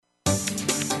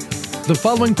The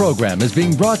following program is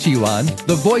being brought to you on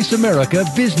the Voice America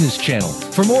Business Channel.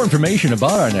 For more information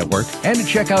about our network and to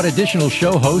check out additional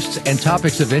show hosts and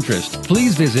topics of interest,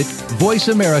 please visit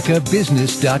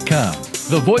voiceamericabusiness.com.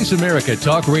 The Voice America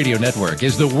Talk Radio Network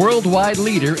is the worldwide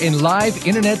leader in live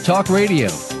Internet talk radio.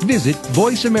 Visit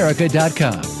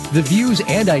voiceamerica.com. The views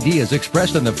and ideas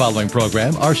expressed on the following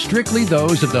program are strictly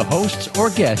those of the hosts or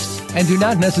guests and do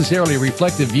not necessarily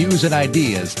reflect the views and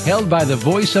ideas held by the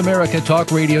Voice America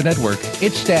Talk Radio Network,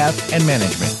 its staff, and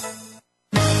management.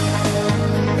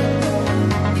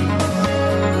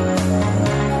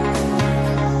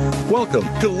 Welcome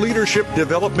to Leadership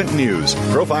Development News,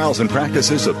 profiles and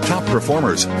practices of top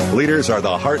performers. Leaders are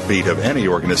the heartbeat of any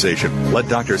organization. Let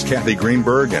Drs. Kathy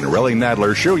Greenberg and Relly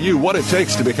Nadler show you what it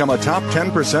takes to become a top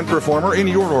 10% performer in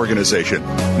your organization.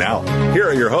 Now, here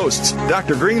are your hosts,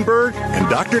 Dr. Greenberg and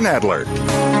Dr. Nadler.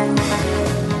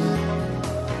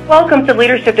 Welcome to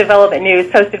Leadership Development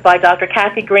News, hosted by Dr.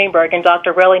 Kathy Greenberg and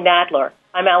Dr. Relly Nadler.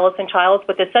 I'm Allison Childs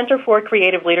with the Center for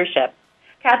Creative Leadership.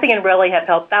 Kathy and Relly have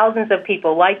helped thousands of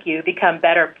people like you become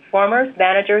better performers,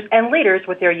 managers, and leaders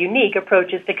with their unique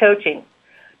approaches to coaching.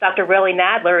 Dr. Relly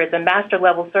Nadler is a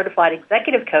master-level certified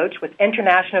executive coach with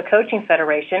International Coaching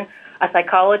Federation, a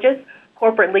psychologist,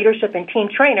 corporate leadership, and team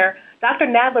trainer. Dr.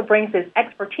 Nadler brings his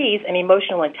expertise in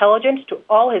emotional intelligence to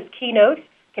all his keynotes,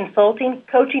 consulting,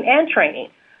 coaching, and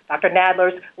training. Dr.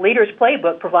 Nadler's Leaders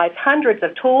Playbook provides hundreds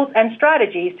of tools and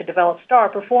strategies to develop star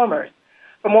performers.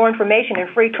 For more information and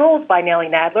free tools by Nellie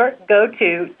Nadler, go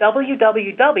to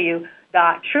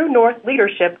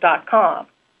www.truenorthleadership.com.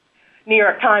 New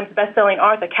York Times bestselling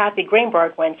author Kathy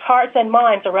Greenberg wins hearts and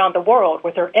minds around the world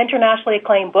with her internationally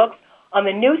acclaimed books on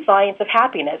the new science of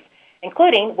happiness,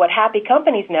 including What Happy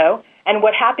Companies Know and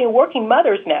What Happy Working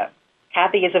Mothers Know.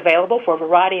 Kathy is available for a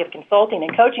variety of consulting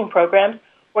and coaching programs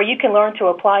where you can learn to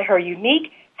apply her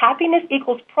unique happiness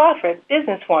equals profit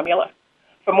business formula.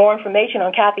 For more information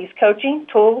on Kathy's coaching,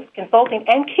 tools, consulting,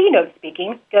 and keynote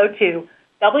speaking, go to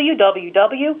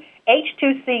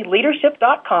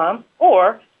www.h2cleadership.com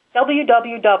or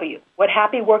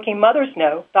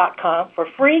www.whathappyworkingmothersknow.com for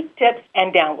free tips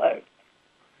and downloads.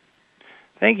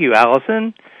 Thank you,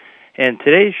 Allison. And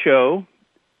today's show,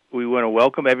 we want to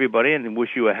welcome everybody and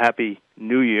wish you a happy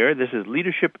new year. This is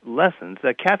Leadership Lessons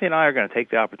that Kathy and I are going to take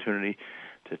the opportunity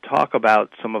to talk about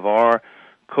some of our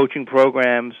coaching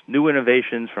programs, new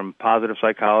innovations from positive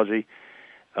psychology,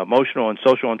 emotional and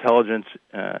social intelligence,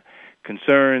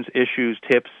 concerns, issues,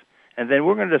 tips, and then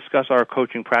we're going to discuss our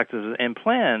coaching practices and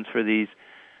plans for these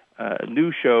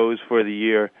new shows for the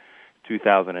year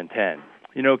 2010.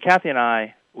 You know, Kathy and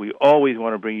I, we always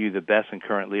want to bring you the best and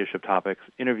current leadership topics,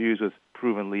 interviews with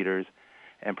proven leaders,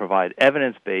 and provide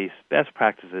evidence-based best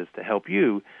practices to help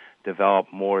you develop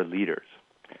more leaders.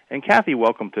 And Kathy,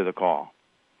 welcome to the call.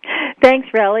 Thanks,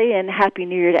 Relly, and Happy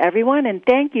New Year to everyone. And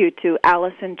thank you to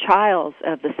Allison Childs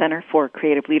of the Center for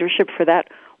Creative Leadership for that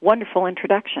wonderful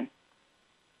introduction.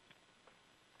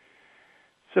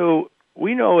 So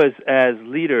we know as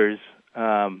leaders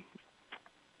that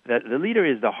the leader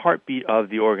is the heartbeat of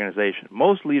the organization.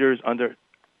 Most leaders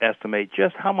underestimate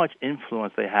just how much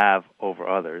influence they have over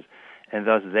others, and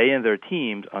thus they and their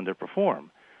teams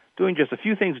underperform. Doing just a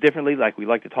few things differently, like we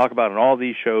like to talk about in all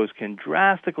these shows, can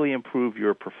drastically improve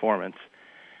your performance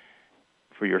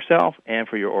for yourself and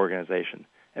for your organization.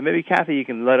 And maybe, Kathy, you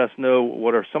can let us know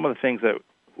what are some of the things that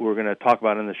we're going to talk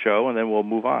about in the show, and then we'll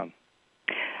move on.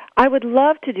 I would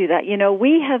love to do that. You know,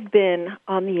 we have been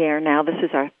on the air now. This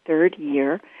is our third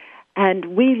year,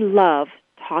 and we love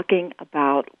talking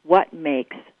about what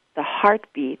makes the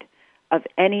heartbeat of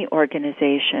any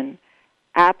organization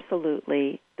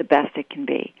absolutely the best it can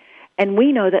be. And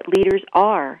we know that leaders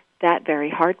are that very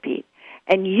heartbeat.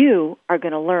 And you are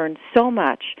going to learn so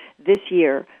much this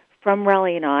year from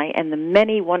Relly and I and the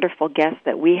many wonderful guests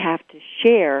that we have to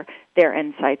share their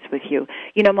insights with you.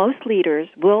 You know, most leaders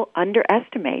will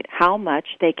underestimate how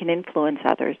much they can influence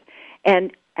others.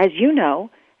 And as you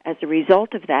know, as a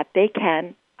result of that, they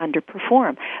can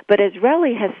underperform. But as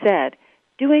Relly has said,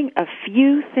 doing a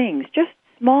few things, just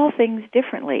small things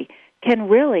differently, can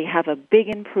really have a big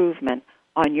improvement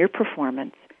on your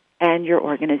performance and your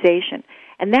organization.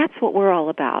 And that's what we're all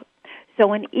about.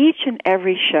 So in each and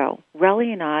every show,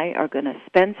 Relly and I are going to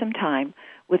spend some time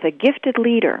with a gifted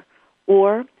leader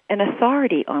or an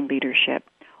authority on leadership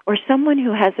or someone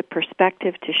who has a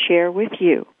perspective to share with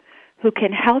you who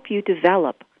can help you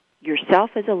develop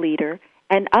yourself as a leader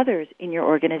and others in your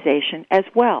organization as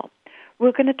well.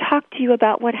 We're going to talk to you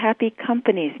about what happy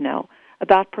companies know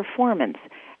about performance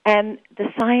and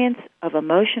the science of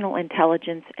emotional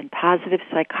intelligence and positive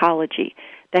psychology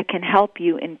that can help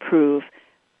you improve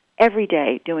every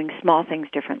day doing small things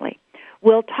differently.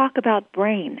 We'll talk about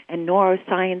brain and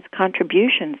neuroscience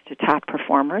contributions to top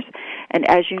performers. And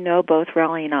as you know, both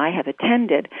Relly and I have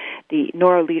attended the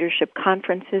Neuroleadership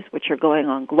conferences, which are going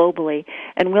on globally,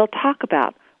 and we'll talk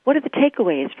about what are the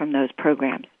takeaways from those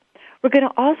programs. We're going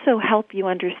to also help you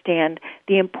understand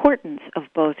the importance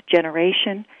of both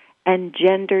generation and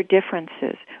gender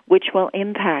differences, which will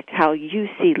impact how you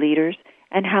see leaders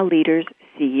and how leaders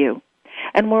see you.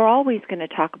 And we're always going to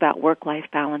talk about work-life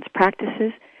balance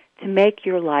practices to make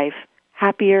your life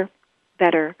happier,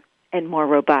 better, and more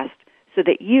robust so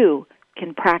that you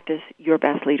can practice your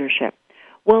best leadership.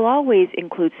 We'll always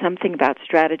include something about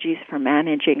strategies for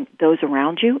managing those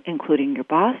around you, including your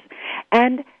boss,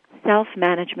 and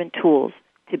self-management tools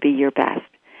to be your best.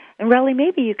 And Relly,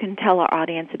 maybe you can tell our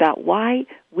audience about why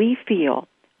we feel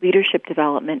leadership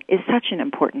development is such an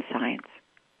important science.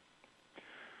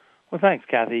 Well, thanks,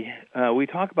 Kathy. We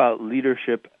talk about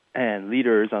leadership and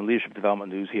leaders on Leadership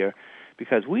Development News here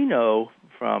because we know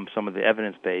from some of the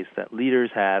evidence base that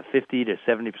leaders have 50 to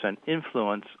 70%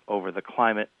 influence over the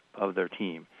climate of their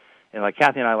team. And like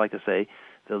Kathy and I like to say,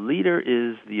 the leader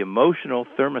is the emotional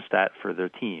thermostat for their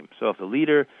team. So if the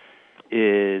leader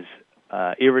is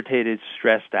irritated,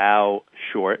 stressed out,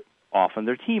 short, often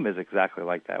their team is exactly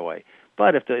like that way.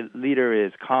 But if the leader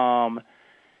is calm,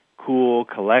 cool,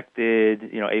 collected,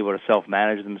 able to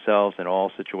self-manage themselves in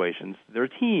all situations, their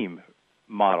team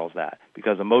models that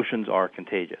because emotions are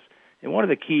contagious. And one of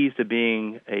the keys to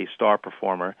being a star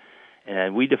performer,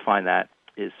 and we define that,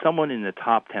 is someone in the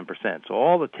top 10%. So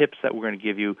all the tips that we're going to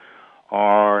give you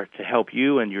are to help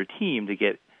you and your team to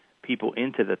get people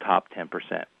into the top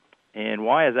 10%. And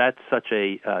why is that such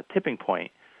a tipping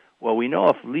point? Well, we know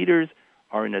if leaders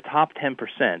are in the top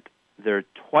 10%, they're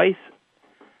twice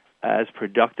as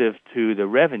productive to the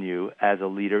revenue as a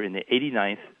leader in the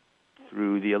 89th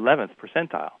through the 11th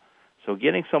percentile. So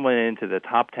getting someone into the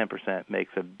top 10%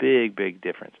 makes a big, big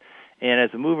difference. And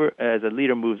as a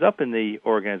leader moves up in the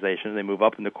organization, they move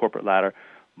up in the corporate ladder,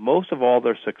 most of all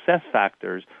their success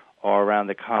factors are around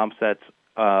the concepts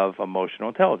of emotional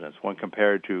intelligence when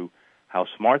compared to how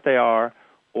smart they are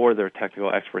or their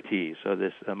technical expertise. So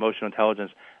this emotional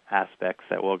intelligence aspects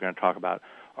that we're going to talk about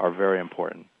are very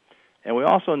important. And we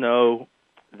also know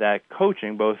that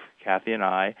coaching, both Kathy and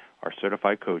I are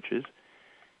certified coaches,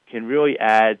 can really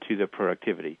add to the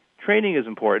productivity. Training is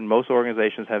important. Most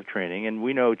organizations have training, and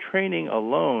we know training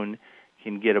alone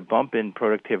can get a bump in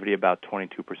productivity about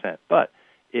 22%. But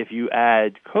if you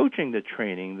add coaching to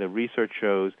training, the research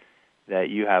shows that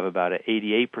you have about an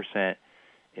 88%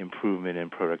 improvement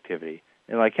in productivity.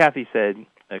 And like Kathy said,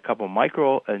 a couple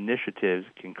micro initiatives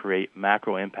can create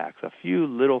macro impacts, a few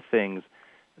little things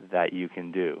that you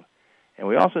can do. And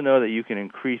we also know that you can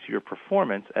increase your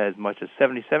performance as much as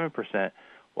 77%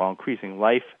 while increasing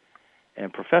life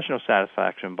and professional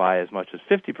satisfaction by as much as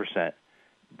 50%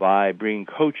 by bringing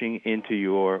coaching into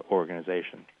your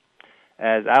organization.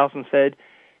 As Allison said,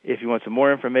 if you want some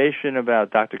more information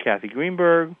about Dr. Kathy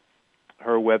Greenberg,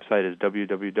 her website is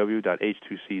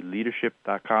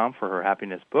www.h2cleadership.com for her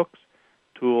happiness books,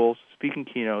 tools, speaking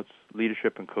keynotes,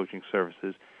 leadership and coaching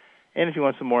services. And if you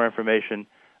want some more information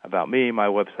about me, my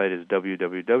website is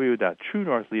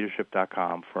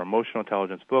www.truenorthleadership.com for emotional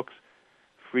intelligence books,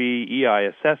 free EI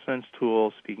assessments,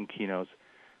 tools, speaking keynotes,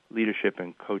 leadership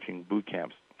and coaching boot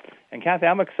camps. And Kathy,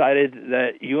 I'm excited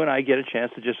that you and I get a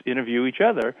chance to just interview each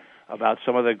other about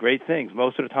some of the great things.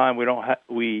 Most of the time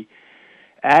we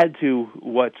add to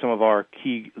what some of our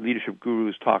key leadership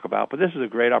gurus talk about, but this is a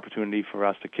great opportunity for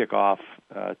us to kick off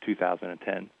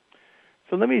 2010.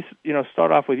 So let me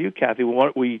start off with you, Kathy.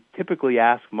 What we typically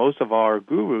ask most of our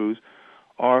gurus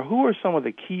are, who are some of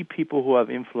the key people who have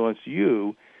influenced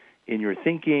you in your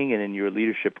thinking and in your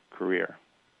leadership career?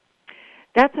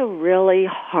 That's a really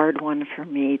hard one for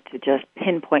me to just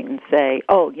pinpoint and say,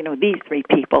 these three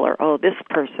people, or this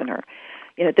person, or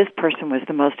this person was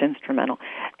the most instrumental.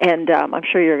 And I'm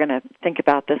sure you're going to think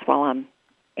about this while I'm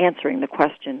answering the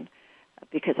question,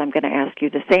 because I'm going to ask you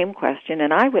the same question,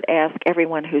 and I would ask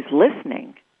everyone who's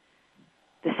listening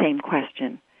the same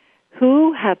question.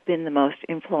 Who have been the most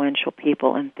influential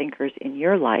people and thinkers in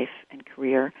your life and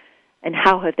career, and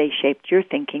how have they shaped your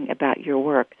thinking about your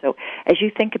work? So as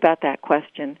you think about that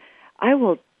question, I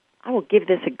will give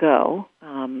this a go,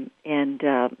 and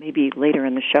maybe later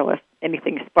in the show, if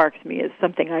anything sparks me as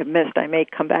something I've missed, I may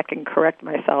come back and correct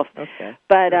myself. Okay.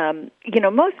 But,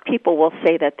 most people will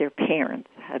say that their parents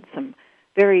had some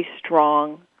very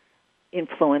strong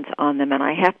influence on them, and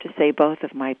I have to say both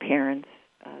of my parents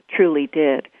truly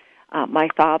did. My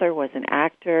father was an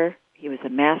actor. He was a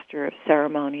master of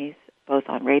ceremonies, both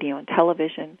on radio and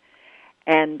television,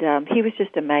 and he was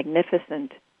just a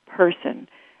magnificent person.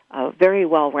 very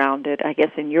well-rounded, I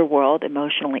guess in your world,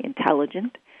 emotionally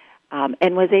intelligent,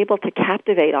 and was able to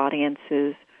captivate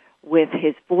audiences with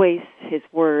his voice, his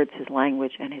words, his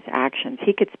language, and his actions.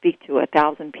 He could speak to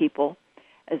 1,000 people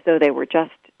as though they were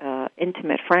just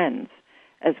intimate friends,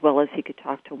 as well as he could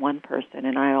talk to one person.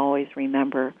 And I always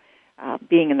remember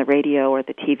being in the radio or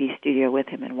the TV studio with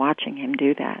him and watching him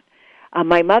do that.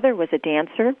 My mother was a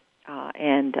dancer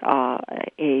and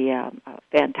a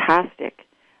fantastic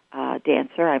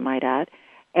dancer, I might add.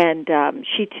 And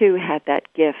she, too, had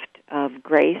that gift of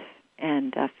grace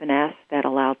and finesse that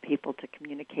allowed people to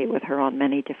communicate with her on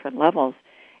many different levels.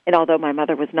 And although my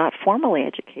mother was not formally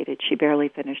educated, she barely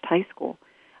finished high school,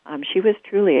 she was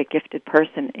truly a gifted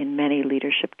person in many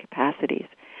leadership capacities.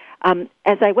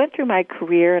 As I went through my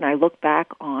career and I look back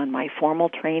on my formal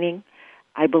training,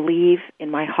 I believe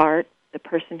in my heart the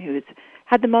person who's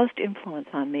had the most influence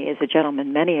on me is a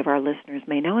gentleman many of our listeners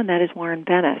may know, and that is Warren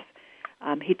Bennis.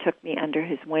 He took me under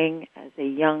his wing as a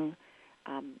young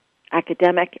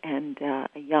academic and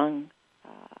a young,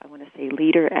 I want to say,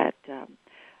 leader at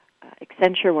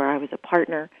Accenture, where I was a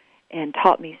partner, and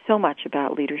taught me so much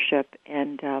about leadership,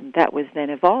 and that was then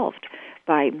evolved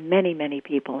by many, many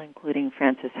people, including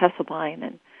Frances Hesselbein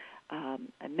and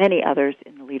many others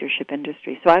in the leadership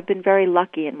industry. So I've been very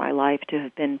lucky in my life to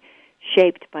have been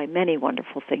shaped by many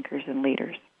wonderful thinkers and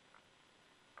leaders.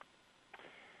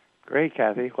 Great,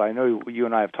 Kathy. Well, I know you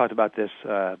and I have talked about this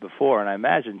before, and I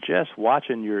imagine just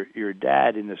watching your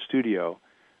dad in the studio,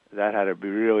 that had to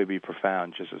really be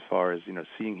profound, just as far as,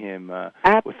 seeing him with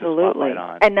the spotlight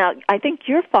on. And now, I think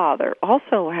your father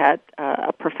also had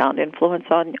a profound influence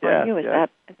on you. Is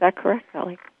that correct,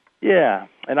 Ellie? Yeah,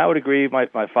 and I would agree.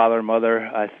 My father and mother,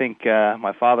 I think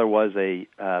my father was a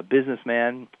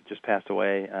businessman, just passed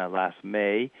away last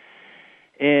May,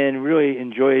 and really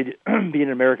enjoyed being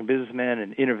an American businessman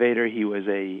and innovator. He was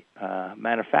a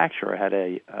manufacturer, had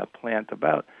a plant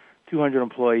about 200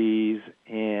 employees,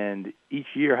 and each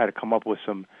year had to come up with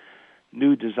some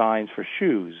new designs for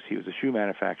shoes. He was a shoe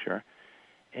manufacturer,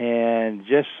 and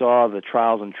just saw the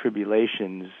trials and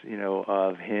tribulations,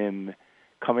 of him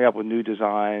coming up with new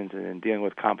designs and dealing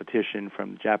with competition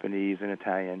from Japanese and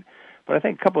Italian. But I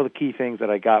think a couple of the key things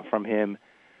that I got from him,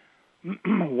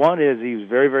 one is he was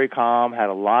very, very calm, had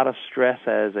a lot of stress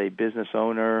as a business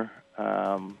owner.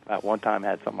 At one time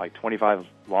had something like 25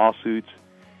 lawsuits,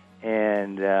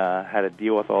 and had to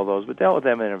deal with all those, but dealt with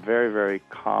them in a very, very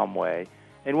calm way.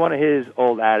 And one of his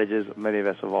old adages, many of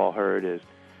us have all heard, is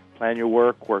plan your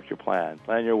work, work your plan.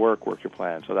 Plan your work, work your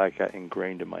plan. So that got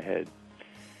ingrained in my head.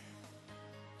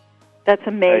 That's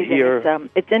amazing.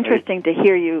 It's interesting to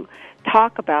hear you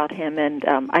talk about him, and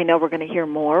I know we're going to hear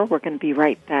more. We're going to be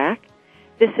right back.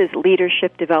 This is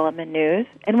Leadership Development News,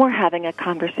 and we're having a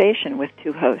conversation with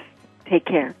two hosts. Take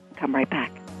care. Come right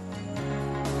back.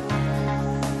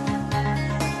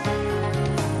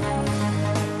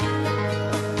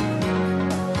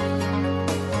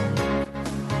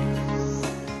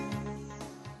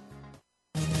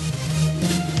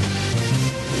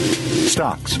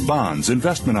 Stocks, bonds,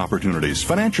 investment opportunities,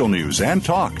 financial news, and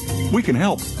talk. We can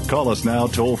help. Call us now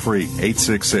toll-free,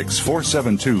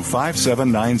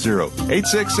 866-472-5790.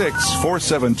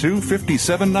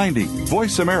 866-472-5790.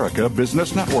 Voice America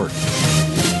Business Network.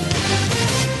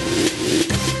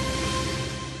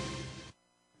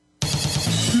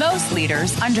 Most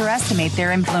leaders underestimate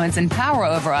their influence and power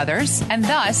over others and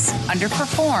thus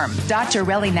underperform. Dr.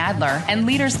 Relly Nadler and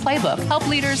Leaders Playbook help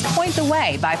leaders point the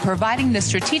way by providing the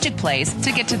strategic plays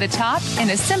to get to the top in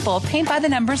a simple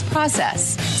paint-by-the-numbers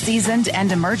process. Seasoned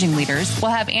and emerging leaders will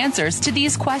have answers to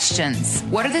these questions.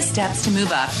 What are the steps to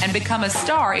move up and become a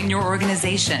star in your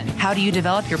organization? How do you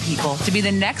develop your people to be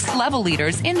the next level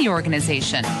leaders in the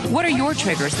organization? What are your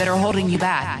triggers that are holding you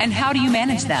back, and how do you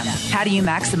manage them? How do you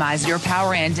maximize your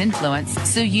power and influence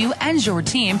so you and your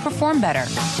team perform better?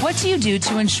 What do you do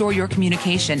to ensure your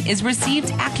communication is received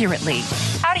accurately?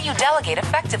 How do you delegate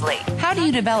effectively? How do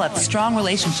you develop strong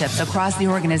relationships across the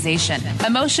organization?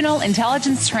 Emotional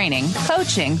intelligence training,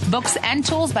 coaching, books, and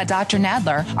tools by Dr.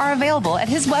 Nadler are available at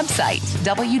his website,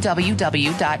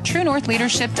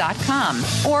 www.truenorthleadership.com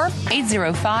or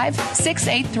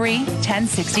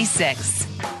 805-683-1066.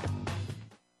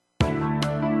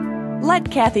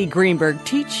 Let Kathy Greenberg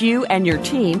teach you and your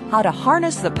team how to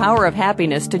harness the power of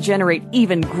happiness to generate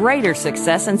even greater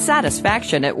success and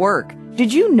satisfaction at work.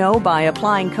 Did you know by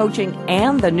applying coaching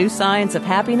and the new science of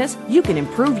happiness, you can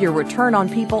improve your return on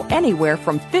people anywhere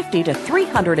from 50 to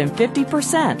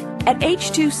 350%? At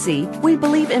H2C, we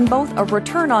believe in both a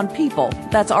return on people,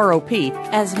 that's ROP,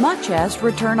 as much as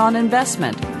return on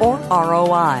investment, or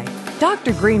ROI.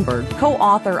 Dr. Greenberg,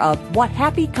 co-author of What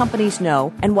Happy Companies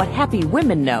Know and What Happy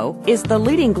Women Know, is the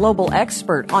leading global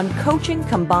expert on coaching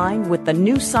combined with the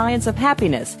new science of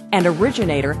happiness and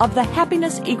originator of the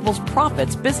Happiness Equals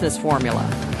Profits business formula.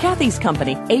 Kathy's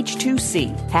company,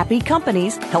 H2C, Happy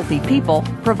Companies, Healthy People,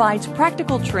 provides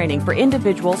practical training for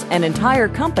individuals and entire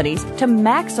companies to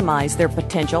maximize their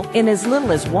potential in as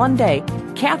little as 1 day.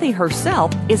 Kathy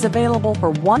herself is available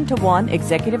for one-to-one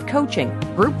executive coaching,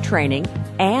 group training,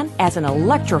 and as an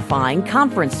electrifying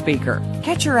conference speaker.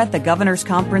 Catch her at the Governor's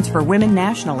Conference for Women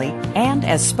nationally and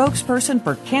as spokesperson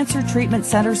for Cancer Treatment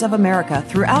Centers of America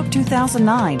throughout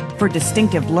 2009 for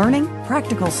distinctive learning,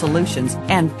 practical solutions,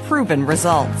 and proven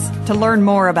results. To learn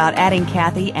more about adding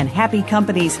Kathy and Happy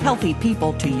Companies' Healthy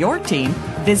People to your team,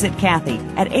 visit Kathy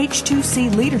at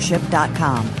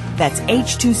h2cleadership.com. That's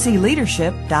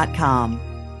h2cleadership.com.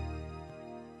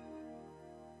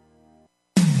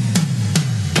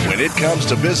 When it comes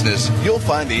to business, you'll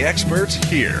find the experts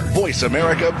here. Voice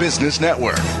America Business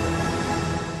Network.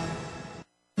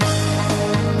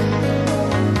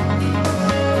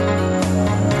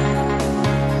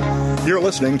 You're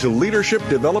listening to Leadership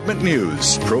Development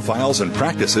News, profiles and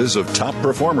practices of top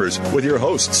performers with your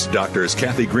hosts, Drs.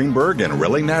 Kathy Greenberg and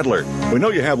Relly Nadler. We know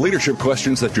you have leadership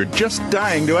questions that you're just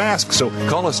dying to ask, so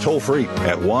call us toll-free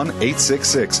at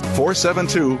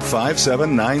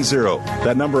 1-866-472-5790.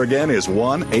 That number again is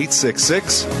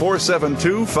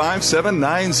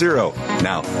 1-866-472-5790.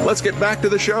 Now, let's get back to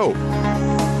the show.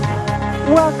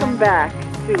 Welcome back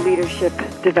to Leadership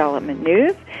Development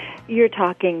News. You're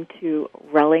talking to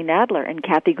Relly Nadler and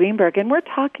Kathy Greenberg, and we're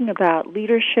talking about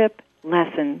leadership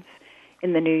lessons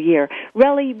in the new year.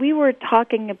 Relly, we were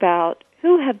talking about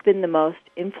who have been the most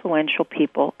influential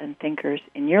people and thinkers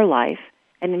in your life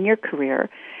and in your career,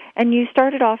 and you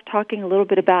started off talking a little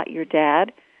bit about your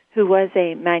dad, who was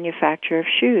a manufacturer of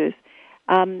shoes.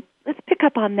 Let's pick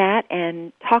up on that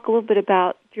and talk a little bit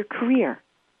about your career.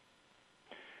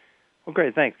 Well,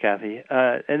 great. Thanks, Kathy.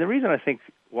 And the reason I think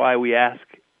why we ask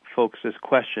folks this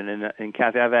question, and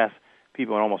Kathy, I've asked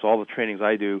people in almost all the trainings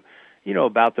I do,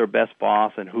 about their best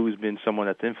boss and who's been someone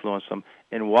that's influenced them,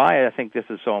 and why I think this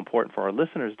is so important for our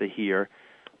listeners to hear.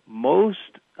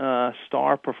 Most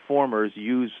star performers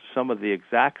use some of the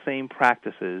exact same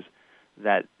practices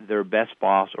that their best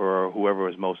boss or whoever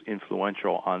was most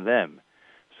influential on them.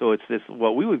 So it's this,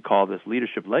 what we would call this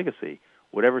leadership legacy.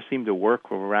 Whatever seemed to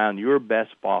work around your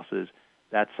best bosses,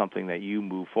 that's something that you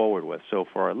move forward with. So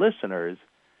for our listeners,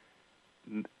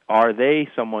 are they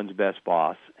someone's best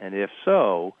boss? And if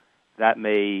so, that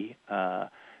may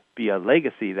be a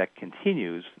legacy that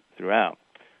continues throughout.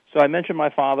 So I mentioned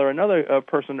my father. Another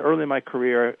person early in my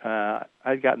career,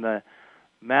 I'd gotten a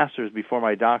master's before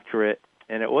my doctorate,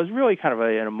 and it was really kind of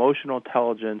an emotional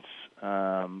intelligence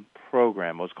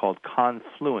program. It was called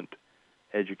Confluent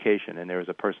Education, and there was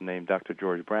a person named Dr.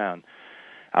 George Brown.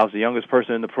 I was the youngest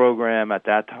person in the program at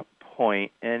that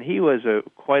point, and he was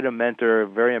quite a mentor,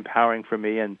 very empowering for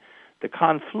me, and the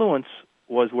confluence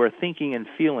was where thinking and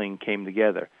feeling came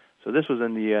together. So this was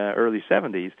in the early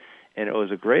 70s, and it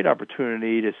was a great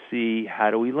opportunity to see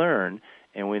how do we learn,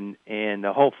 and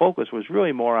the whole focus was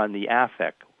really more on the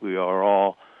affect. We are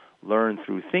all learned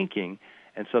through thinking,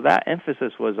 and so that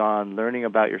emphasis was on learning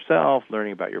about yourself,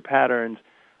 learning about your patterns,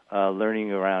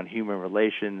 learning around human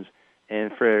relations,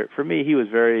 and for me, he was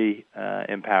very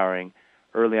empowering.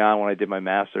 Early on when I did my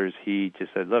master's, he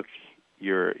just said, look,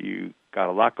 you got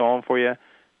a lot going for you.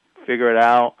 Figure it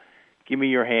out. Give me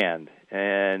your hand.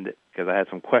 And because I had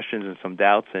some questions and some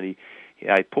doubts, and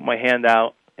I put my hand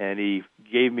out, and he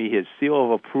gave me his seal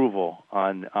of approval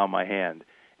on my hand.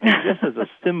 And just as a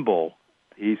symbol,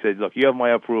 he said, look, you have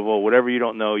my approval. Whatever you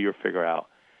don't know, you'll figure out.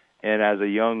 And as a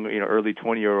young, early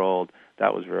 20-year-old,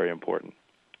 that was very important.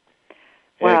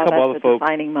 Wow, that's a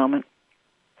defining moment.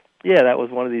 Yeah, that was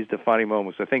one of these defining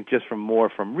moments. I think just from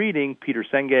reading, Peter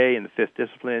Senge in The Fifth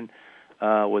Discipline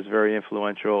was very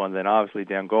influential, and then obviously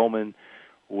Dan Goleman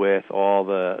with all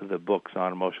the books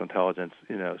on emotional intelligence.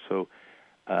 So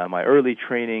my early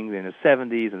training in the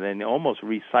 70s, and then almost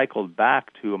recycled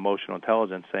back to emotional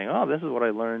intelligence, saying, "Oh, this is what I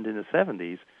learned in the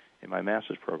 70s in my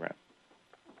master's program."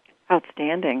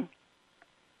 Outstanding.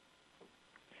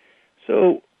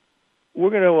 So we're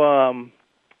going to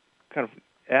kind of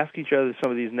ask each other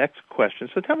some of these next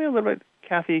questions. So tell me a little bit,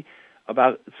 Kathy,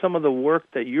 about some of the work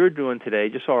that you're doing today,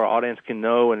 just so our audience can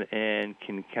know and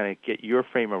can kind of get your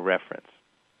frame of reference.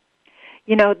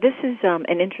 This is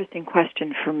an interesting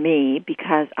question for me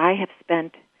because I have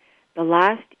spent the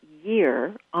last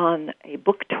year on a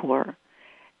book tour,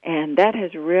 and that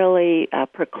has really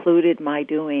precluded my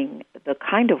doing the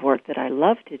kind of work that I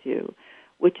love to do,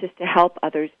 which is to help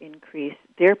others increase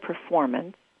their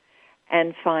performance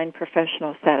and find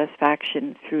professional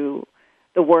satisfaction through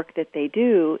the work that they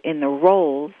do in the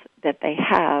roles that they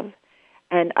have,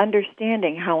 and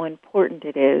understanding how important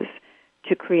it is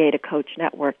to create a coach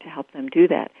network to help them do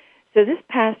that. So this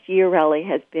past year, Relly,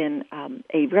 has been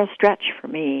a real stretch for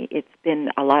me. It's been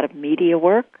a lot of media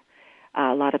work,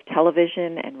 a lot of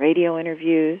television and radio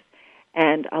interviews,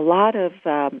 and a lot of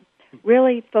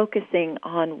really focusing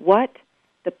on what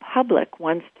the public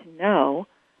wants to know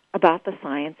about the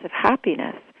science of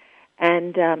happiness.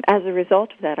 And as a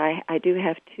result of that, I do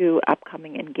have 2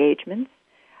 upcoming engagements.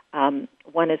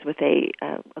 One is with a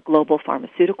global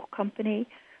pharmaceutical company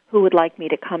who would like me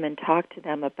to come and talk to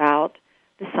them about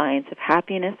the science of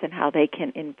happiness and how they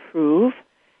can improve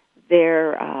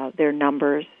their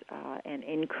numbers and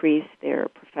increase their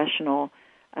professional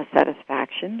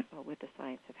satisfaction with the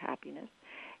science of happiness.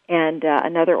 And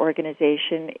another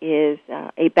organization is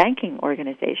a banking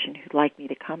organization who'd like me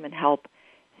to come and help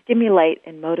stimulate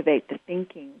and motivate the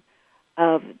thinking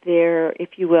of their, if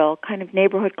you will, kind of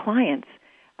neighborhood clients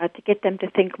to get them to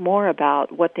think more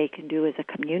about what they can do as a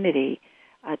community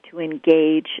to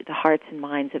engage the hearts and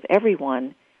minds of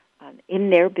everyone in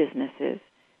their businesses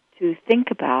to think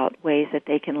about ways that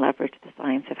they can leverage the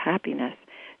science of happiness.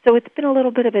 So it's been a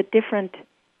little bit of a different,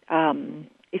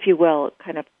 if you will,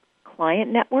 kind of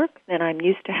client network than I'm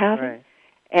used to having. Right.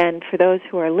 And for those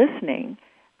who are listening,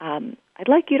 I'd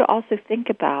like you to also think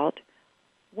about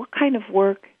what kind of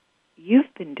work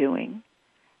you've been doing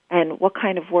and what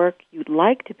kind of work you'd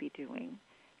like to be doing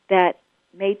that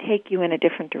may take you in a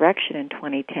different direction in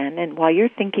 2010. And while you're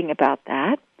thinking about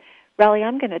that, Relly,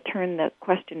 I'm going to turn the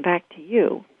question back to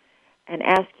you and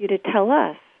ask you to tell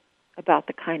us about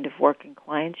the kind of work and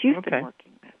clients you've been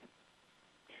working with.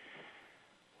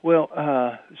 Well,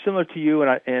 similar to you,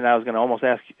 and I was going to almost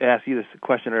ask you this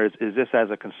question: is this as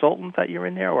a consultant that you're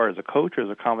in there, or as a coach, or as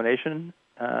a combination?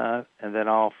 And then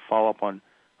I'll follow up on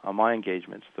my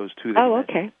engagements. Those 2. Oh,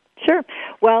 okay, sure.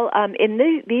 Well,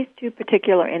 in these 2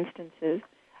 particular instances,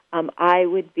 I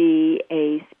would be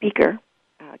a speaker,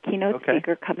 keynote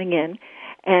speaker coming in,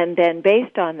 and then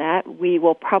based on that, we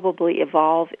will probably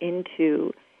evolve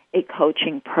into a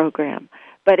coaching program.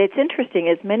 But it's interesting,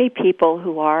 as many people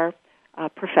who are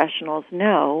professionals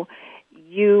know,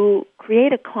 you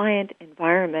create a client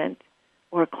environment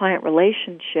or a client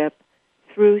relationship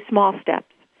through small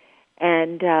steps.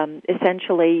 And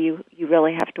essentially, you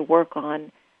really have to work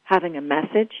on having a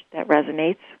message that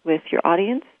resonates with your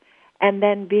audience and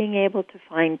then being able to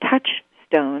find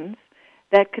touchstones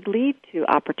that could lead to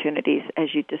opportunities,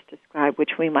 as you just described,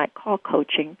 which we might call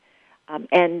coaching.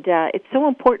 And it's so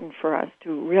important for us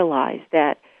to realize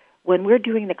that when we're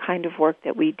doing the kind of work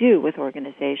that we do with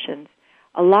organizations,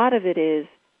 a lot of it is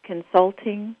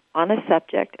consulting on a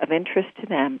subject of interest to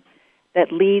them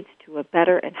that leads to a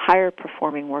better and higher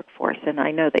performing workforce. And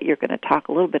I know that you're going to talk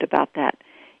a little bit about that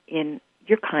in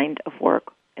your kind of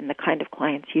work and the kind of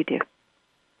clients you do.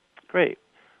 Great.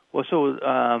 Well, so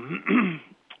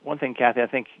one thing, Kathy, I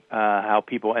think how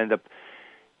people end up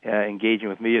engaging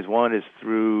with me is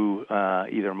through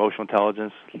either emotional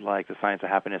intelligence, like The Science of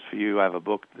Happiness for You. I have a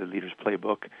book, The Leader's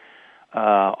Playbook.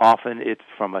 Often it's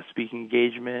from a speaking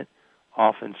engagement.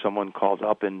 Often someone calls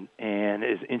up and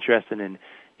is interested in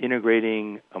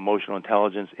integrating emotional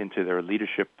intelligence into their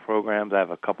leadership programs. I have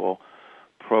a couple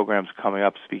programs coming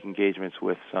up, speaking engagements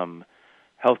with some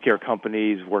healthcare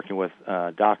companies, working with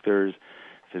doctors,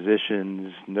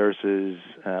 physicians, nurses,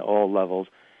 all levels.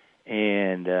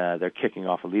 And they're kicking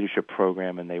off a leadership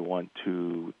program, and they want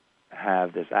to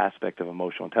have this aspect of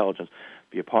emotional intelligence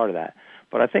be a part of that.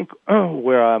 But I think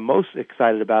where I'm most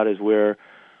excited about is where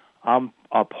I'm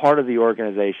a part of the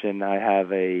organization. I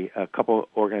have a couple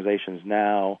organizations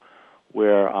now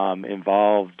where I'm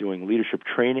involved doing leadership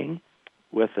training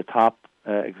with the top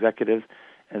executives,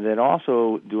 and then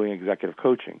also doing executive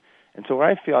coaching. And so where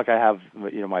I feel like I have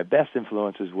my best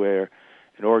influence is where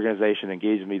an organization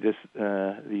engages me.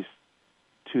 These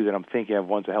 2 that I'm thinking of,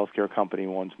 one's a healthcare company,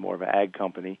 one's more of an ag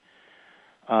company.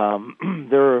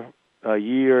 They're a 1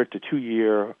 to 2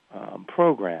 year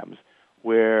programs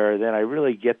where then I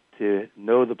really get to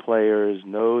know the players,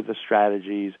 know the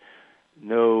strategies,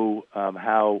 know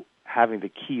how having the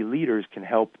key leaders can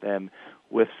help them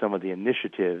with some of the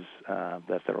initiatives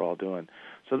that they're all doing.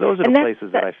 So those are the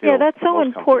places that I feel. Yeah, that's so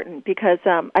important because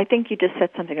I think you just said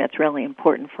something that's really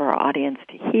important for our audience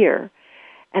to hear,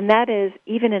 and that is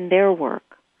even in their work,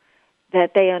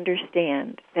 that they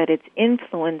understand that it's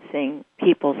influencing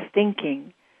people's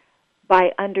thinking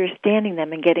by understanding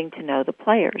them and getting to know the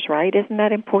players, right? Isn't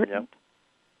that important? Yep.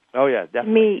 Oh, yeah,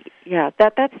 definitely. To me, yeah,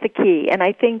 that's the key. And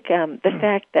I think the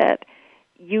fact that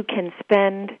you can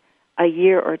spend a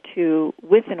year or two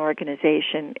with an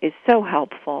organization is so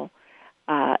helpful.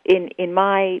 In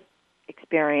my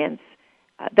experience,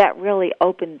 that really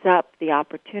opens up the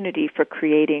opportunity for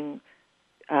creating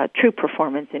true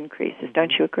performance increases.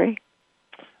 Don't you agree?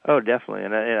 Oh, definitely.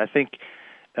 And I think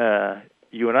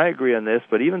you and I agree on this,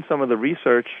 but even some of the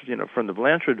research, from the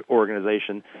Blanchard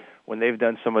organization, when they've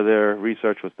done some of their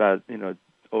research with about,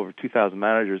 over 2,000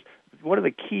 managers, one of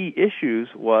the key issues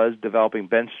was developing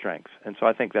bench strength. And so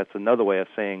I think that's another way of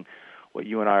saying what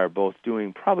you and I are both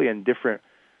doing, probably in different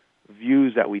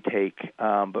views that we take,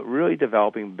 but really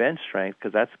developing bench strength,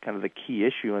 because that's kind of the key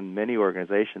issue in many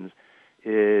organizations,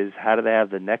 is how do they have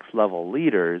the next level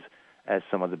leaders as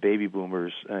some of the baby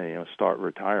boomers start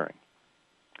retiring.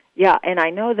 Yeah, and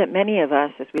I know that many of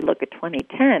us, as we look at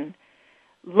 2010,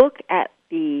 look at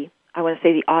the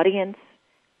audience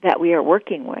that we are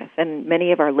working with, and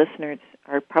many of our listeners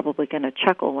are probably going to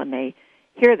chuckle when they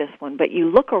hear this one, but you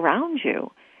look around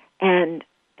you, and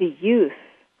the youth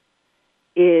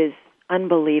is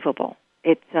unbelievable.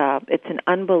 It's an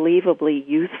unbelievably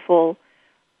youthful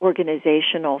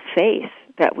organizational face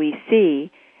that we see,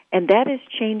 and that is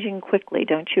changing quickly.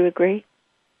 Don't you agree?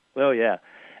 Well, yeah,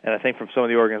 and I think from some of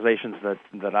the organizations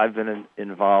that I've been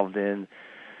involved in,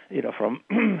 from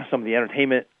some of the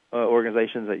entertainment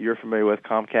organizations that you're familiar with,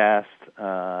 Comcast,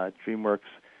 DreamWorks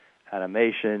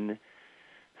Animation,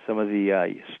 some of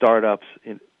the startups.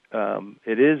 It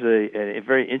is a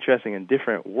very interesting and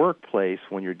different workplace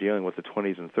when you're dealing with the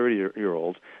 20s and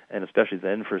 30-year-olds, and especially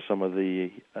then for some of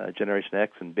the Generation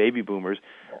X and baby boomers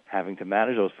having to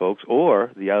manage those folks,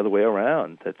 or the other way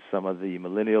around, that some of the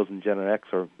millennials and Gen X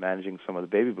are managing some of the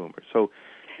baby boomers. So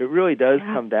it really does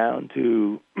come down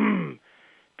to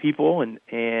people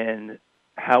and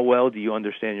how well do you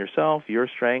understand yourself, your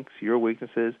strengths, your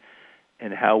weaknesses,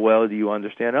 and how well do you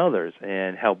understand others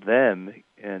and help them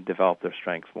and develop their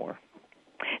strengths more.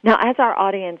 Now, as our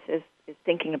audience is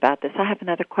thinking about this, I have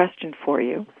another question for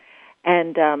you,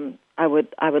 and I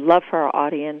would love for our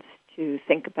audience to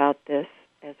think about this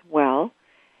as well.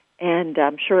 And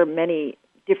I'm sure many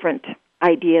different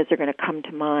ideas are going to come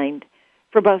to mind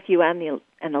for both you and the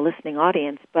listening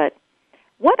audience. But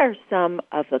what are some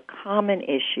of the common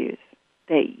issues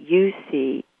that you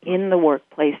see in the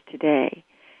workplace today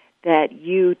that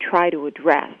you try to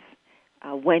address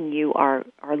when you are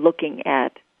looking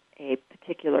at a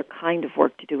particular kind of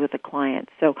work to do with a client?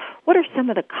 So what are some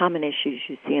of the common issues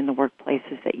you see in the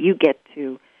workplaces that you get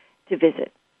to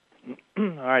visit? All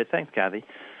right, thanks, Kathy.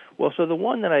 Well, so the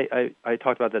one that I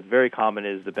talked about that's very common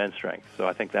is the bench strength. So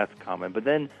I think that's common. But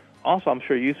then also I'm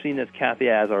sure you've seen this, Kathy,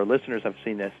 as our listeners have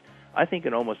seen this. I think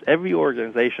in almost every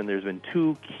organization there's been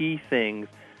two key things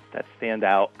that stand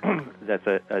out. That's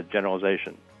a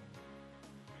generalization.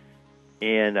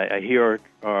 And I hear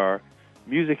our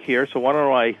music here, so why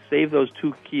don't I save those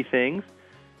two key things?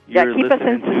 You're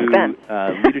listening to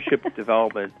Leadership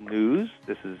Development News.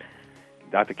 This is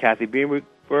Dr. Kathy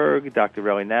Greenberg, Dr.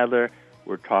 Relly Nadler.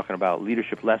 We're talking about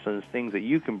leadership lessons, things that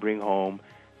you can bring home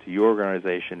to your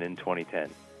organization in 2010.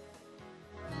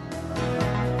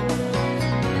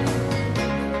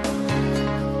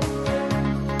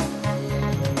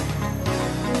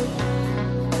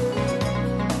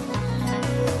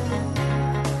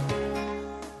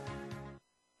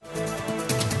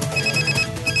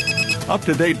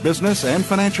 Up-to-date business and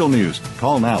financial news.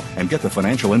 Call now and get the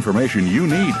financial information you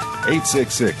need.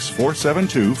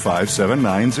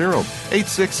 866-472-5790.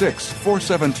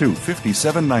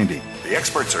 866-472-5790. The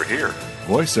experts are here.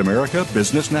 Voice America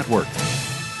Business Network.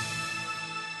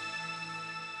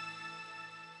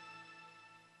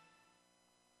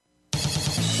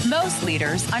 Most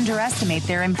leaders underestimate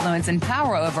their influence and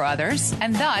power over others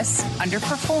and thus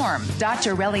underperform.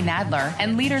 Dr. Relly Nadler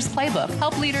and Leaders Playbook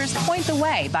help leaders point the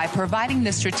way by providing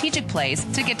the strategic plays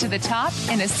to get to the top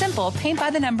in a simple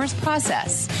paint-by-the-numbers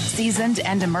process. Seasoned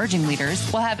and emerging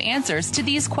leaders will have answers to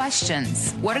these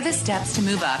questions. What are the steps to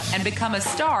move up and become a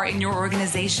star in your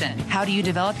organization? How do you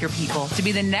develop your people to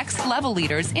be the next level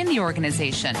leaders in the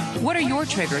organization? What are your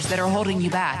triggers that are holding you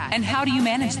back, and how do you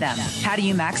manage them? How do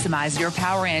you maximize your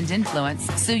power and influence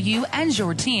so you and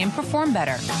your team perform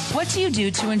better? What do you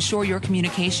do to ensure your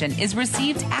communication is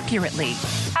received accurately?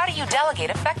 How do you delegate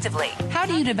effectively? How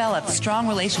do you develop strong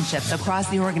relationships across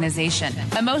the organization?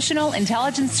 Emotional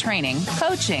intelligence training,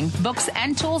 coaching, books,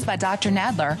 and tools by Dr.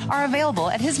 Nadler are available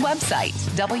at his website,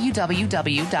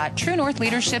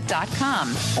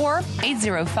 www.truenorthleadership.com or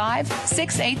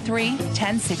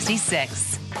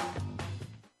 805-683-1066.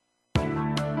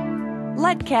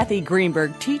 Let Kathy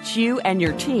Greenberg teach you and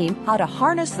your team how to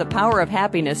harness the power of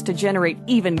happiness to generate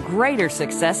even greater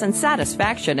success and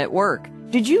satisfaction at work.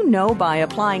 Did you know by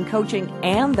applying coaching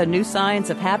and the new science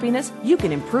of happiness, you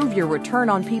can improve your return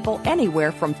on people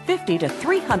anywhere from 50 to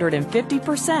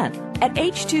 350%? At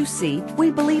H2C,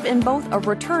 we believe in both a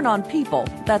return on people,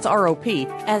 that's ROP,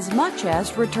 as much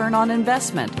as return on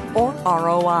investment, or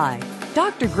ROI.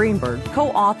 Dr. Greenberg,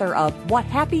 co-author of What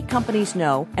Happy Companies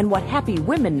Know and What Happy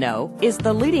Women Know, is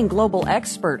the leading global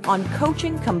expert on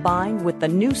coaching combined with the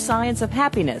new science of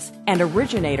happiness and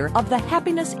originator of the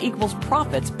Happiness Equals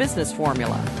Profits business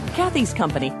formula. Kathy's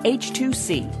company,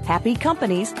 H2C, Happy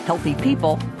Companies, Healthy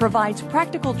People, provides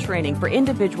practical training for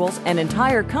individuals and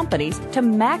entire companies to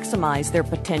maximize their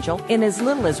potential in as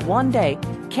little as 1 day.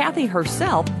 Kathy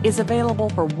herself is available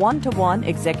for one-to-one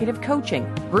executive coaching,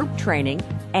 group training,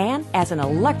 and as an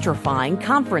electrifying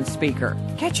conference speaker.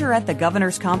 Catch her at the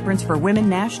Governor's Conference for Women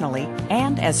nationally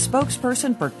and as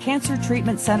spokesperson for Cancer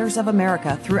Treatment Centers of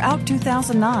America throughout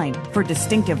 2009 for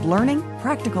distinctive learning,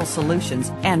 practical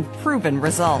solutions, and proven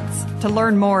results. To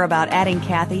learn more about adding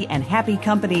Kathy and Happy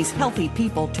Companies' Healthy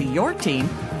People to your team,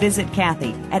 visit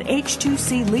Kathy at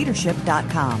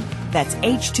h2cleadership.com. That's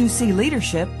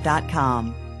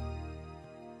h2cleadership.com.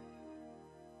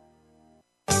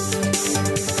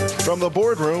 From the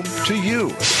boardroom to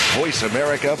you, Voice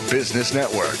America Business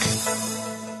Network.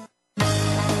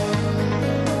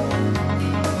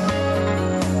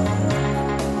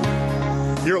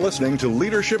 You're listening to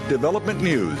Leadership Development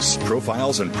News,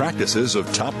 profiles and practices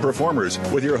of top performers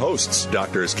with your hosts,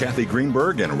 Drs. Kathy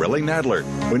Greenberg and Relly Nadler.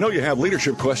 We know you have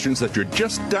leadership questions that you're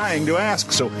just dying to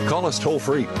ask, so call us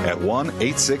toll-free at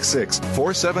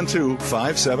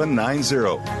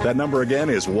 1-866-472-5790. That number again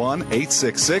is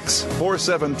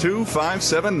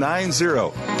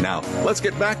 1-866-472-5790. Now, let's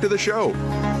get back to the show.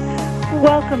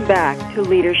 Welcome back to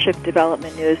Leadership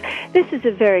Development News. This is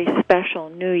a very special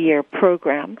New Year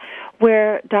program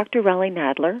where Dr. Relly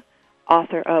Nadler,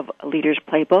 author of Leader's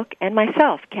Playbook, and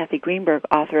myself, Kathy Greenberg,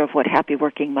 author of What Happy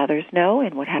Working Mothers Know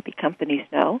and What Happy Companies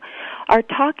Know, are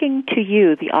talking to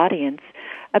you, the audience,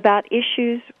 about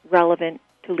issues relevant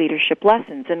to leadership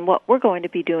lessons and what we're going to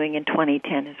be doing in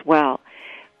 2010 as well.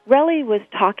 Relly was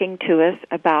talking to us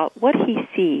about what he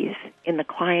sees in the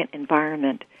client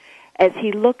environment as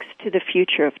he looks to the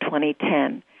future of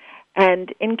 2010.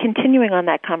 And in continuing on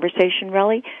that conversation,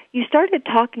 Relly, you started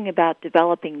talking about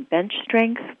developing bench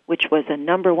strength, which was a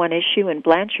number one issue in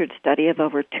Blanchard's study of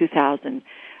over 2,000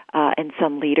 and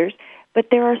some leaders. But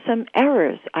there are some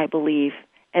errors, I believe,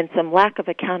 and some lack of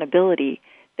accountability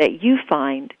that you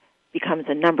find becomes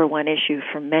a number one issue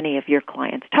for many of your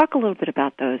clients. Talk a little bit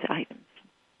about those items.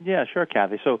 Yeah, sure,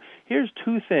 Kathy. So here's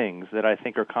two things that I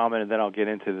think are common, and then I'll get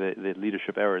into the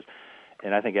leadership errors.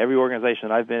 And I think every organization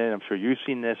that I've been in, I'm sure you've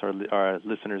seen this, or our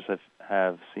listeners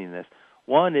have seen this.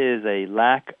 One is a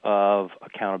lack of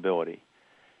accountability.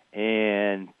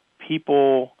 And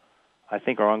people, I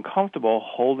think, are uncomfortable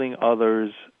holding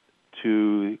others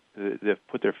to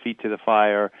put their feet to the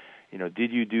fire. You know,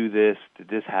 did you do this? Did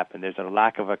this happen? There's a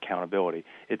lack of accountability.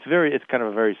 It's kind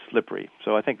of very slippery.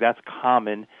 So I think that's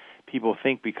common. People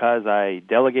think because I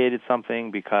delegated something,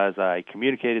 because I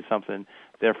communicated something,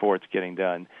 therefore it's getting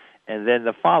done. And then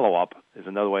the follow-up is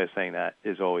another way of saying that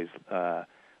is always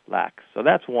lax. So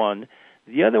that's one.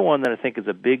 The other one that I think is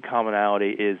a big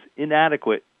commonality is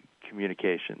inadequate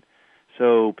communication.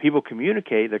 So people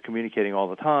communicate, they're communicating all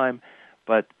the time,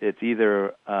 but it's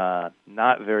either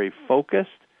not very focused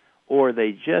or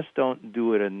they just don't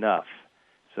do it enough.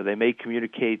 So they may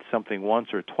communicate something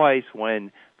once or twice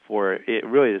when for it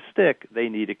really to stick, they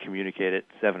need to communicate it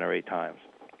 7 or 8 times.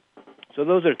 So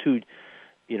those are two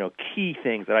key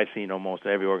things that I've seen almost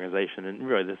every organization, and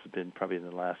really this has been probably in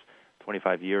the last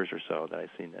 25 years or so that I've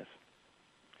seen this.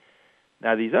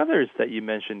 Now, these others that you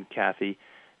mentioned, Kathy,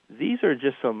 these are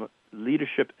just some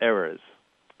leadership errors,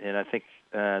 and I think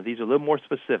these are a little more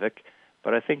specific,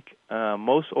 but I think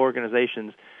most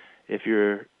organizations, if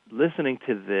you're listening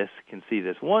to this, can see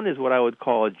this. One is what I would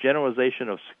call a generalization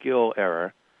of skill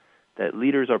error, that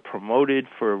leaders are promoted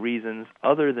for reasons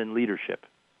other than leadership.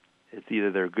 It's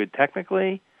either they're good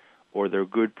technically or they're a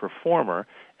good performer.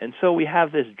 And so we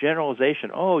have this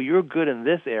generalization, oh, you're good in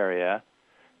this area,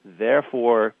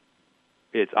 therefore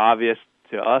it's obvious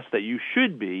to us that you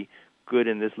should be good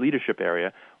in this leadership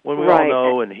area. When we all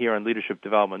know, and here on Leadership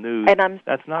Development News,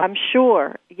 that's not... I'm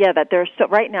sure, that there's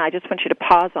right now, I just want you to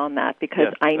pause on that because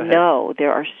yes, I know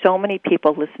there are so many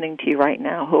people listening to you right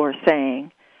now who are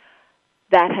saying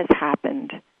that has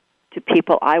happened to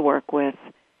people I work with.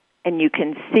 And you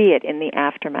can see it in the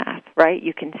aftermath, right?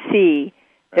 You can see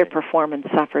their performance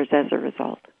suffers as a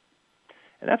result.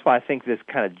 And that's why I think this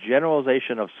kind of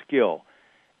generalization of skill,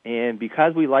 and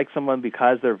because we like someone,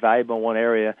 because they're valuable in one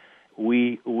area,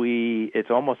 it's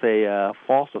almost a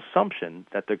false assumption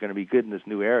that they're going to be good in this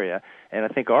new area. And I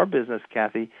think our business,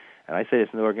 Kathy, and I say this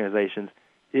in the organizations,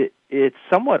 it's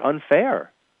somewhat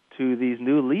unfair to these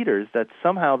new leaders that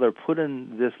somehow they're put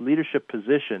in this leadership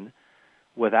position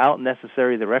without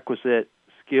necessarily the requisite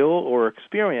skill or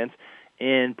experience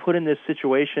and put in this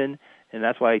situation. And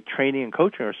that's why training and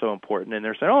coaching are so important. And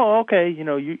they're saying, oh, okay,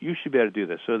 you should be able to do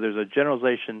this. So there's a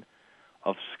generalization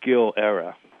of skill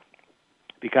error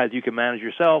because you can manage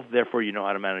yourself, therefore you know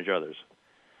how to manage others.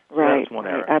 So right, that's one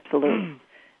error. Absolutely.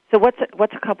 So what's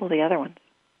a couple of the other ones?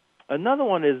 Another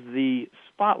one is the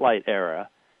spotlight era.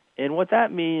 And what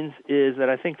that means is that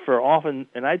I think for often,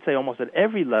 and I'd say almost at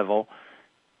every level,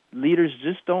 leaders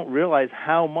just don't realize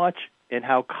how much and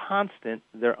how constant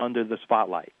they're under the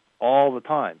spotlight all the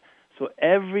time. So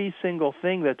every single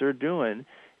thing that they're doing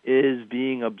is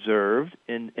being observed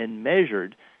and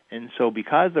measured. And so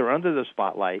because they're under the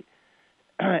spotlight,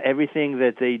 everything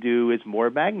that they do is more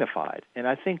magnified. And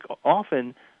I think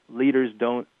often leaders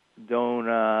don't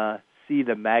see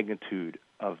the magnitude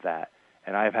of that.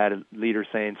 And I've had leaders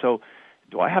saying, so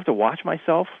do I have to watch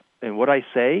myself and what I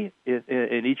say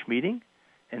in each meeting?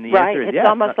 And the answer is it's yes.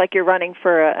 Almost like you're running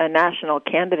for a national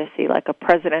candidacy, like a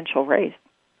presidential race.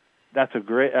 That's a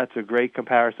great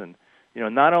comparison.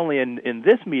 Not only in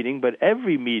this meeting, but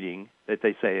every meeting that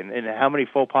they say. And how many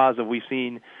faux pas have we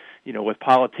seen, with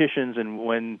politicians and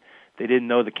when they didn't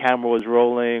know the camera was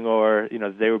rolling or,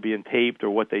 they were being taped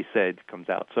or what they said comes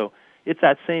out. So it's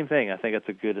that same thing. I think that's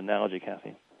a good analogy,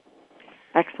 Kathy.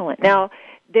 Excellent. Now,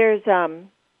 there's,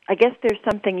 I guess there's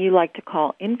something you like to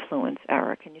call influence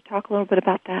error. Can you talk a little bit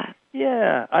about that?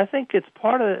 Yeah, I think it's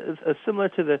part of similar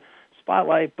to the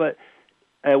spotlight, but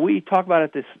we talk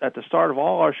about it at the start of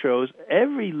all our shows.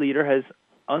 Every leader has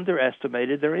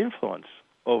underestimated their influence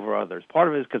over others. Part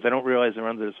of it is because they don't realize they're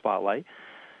under the spotlight.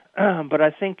 But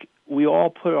I think we all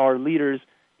put our leaders,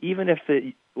 even if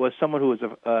it was someone who was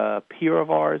a peer of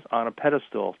ours, on a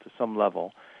pedestal to some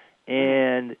level.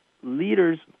 And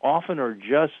leaders often are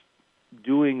just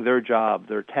doing their job,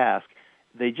 their task.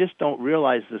 They just don't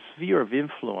realize the sphere of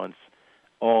influence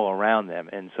all around them,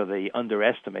 and so they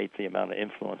underestimate the amount of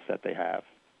influence that they have.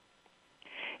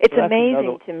 It's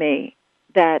amazing to me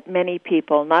that many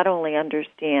people not only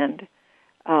understand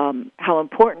how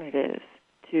important it is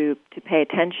to pay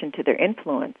attention to their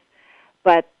influence,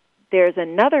 but there's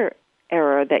another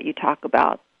error that you talk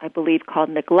about, I believe, called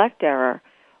neglect error,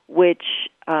 which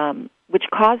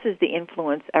causes the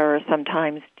influence error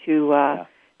sometimes to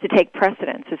take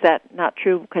precedence. Is that not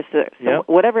true? Because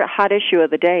whatever hot issue of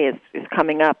the day is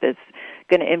coming up is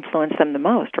going to influence them the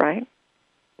most, right?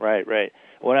 Right.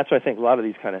 Well, that's why I think a lot of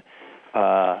these kind of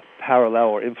parallel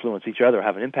or influence each other,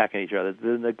 have an impact on each other.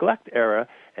 The neglect era,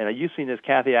 and you've seen this,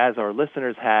 Kathy, as our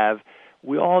listeners have,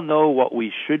 we all know what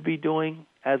we should be doing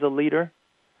as a leader.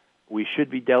 We should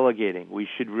be delegating. We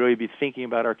should really be thinking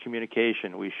about our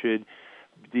communication. We should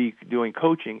be doing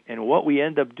coaching. And what we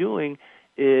end up doing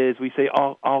is we say,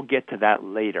 I'll get to that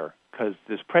later because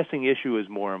this pressing issue is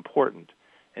more important.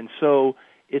 And so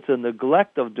it's a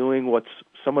neglect of doing what's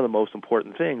some of the most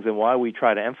important things, and why we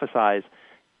try to emphasize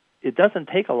it doesn't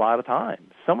take a lot of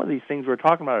time. Some of these things we're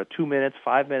talking about are 2 minutes,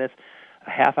 5 minutes, a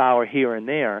half hour here and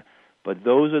there, but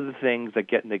those are the things that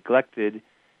get neglected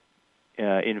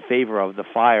in favor of the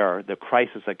fire, the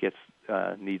crisis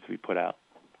that needs to be put out.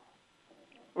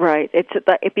 Right.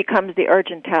 It becomes the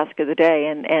urgent task of the day,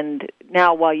 and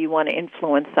now while you want to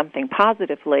influence something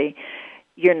positively,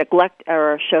 your neglect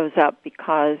error shows up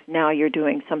because now you're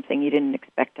doing something you didn't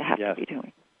expect to have to be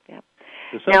doing. Yeah.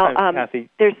 So now, Kathy,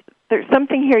 there's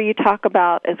something here you talk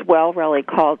about as well, really,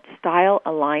 called style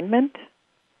alignment.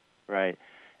 Right.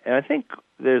 And I think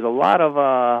there's a lot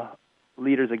of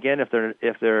leaders, again,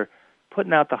 if they're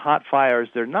putting out the hot fires,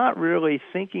 they're not really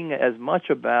thinking as much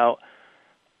about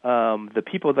the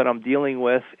people that I'm dealing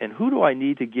with and who do I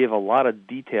need to give a lot of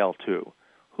detail to,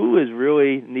 who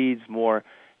really needs more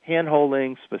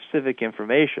hand-holding, specific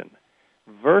information,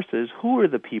 versus who are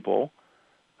the people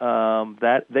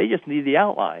that they just need the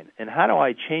outline, and how do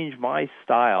I change my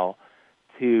style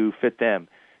to fit them?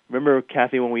 Remember,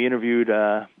 Kathy, when we interviewed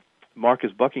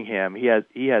Marcus Buckingham, he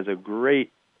has a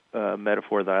great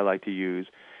metaphor that I like to use,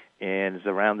 and it's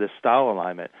around this style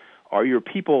alignment. Are your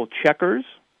people checkers,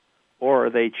 or are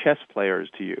they chess players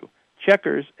to you?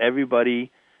 Checkers,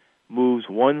 everybody moves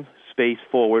one space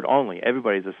forward only.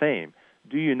 Everybody's the same.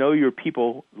 Do you know your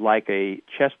people like a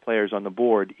chess players on the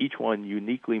board? Each one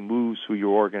uniquely moves through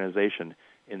your organization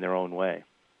in their own way.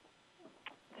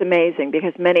 It's amazing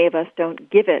because many of us don't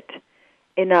give it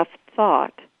enough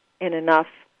thought and enough,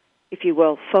 if you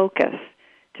will, focus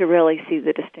to really see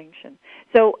the distinction.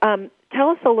 So tell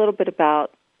us a little bit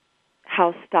about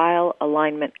how style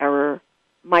alignment error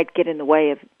might get in the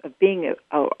way of being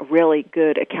a really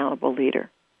good, accountable leader.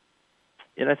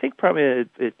 And I think probably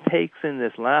it takes in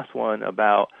this last one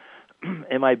about,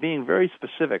 am I being very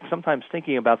specific, sometimes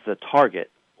thinking about the target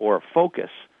or focus.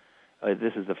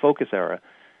 This is the focus error.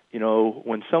 You know,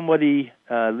 when somebody,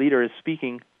 leader is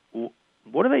speaking,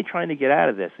 what are they trying to get out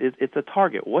of this? It's a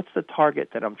target. What's the target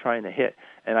that I'm trying to hit?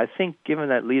 And I think given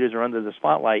that leaders are under the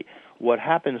spotlight, what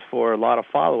happens for a lot of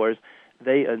followers,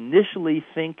 they initially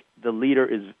think the leader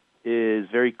is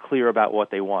very clear about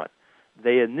what they want.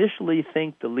 They initially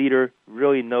think the leader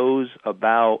really knows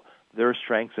about their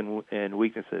strengths and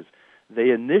weaknesses. They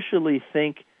initially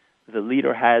think the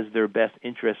leader has their best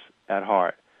interests at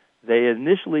heart. They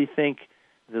initially think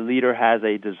the leader has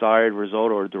a desired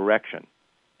result or direction.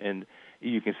 And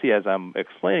you can see as I'm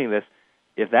explaining this,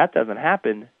 if that doesn't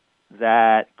happen,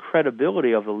 that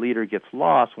credibility of the leader gets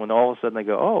lost when all of a sudden they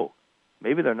go, oh,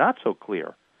 maybe they're not so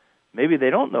clear. Maybe they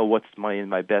don't know what's in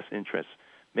my best interest.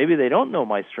 Maybe they don't know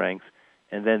my strengths.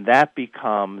 And then that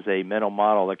becomes a mental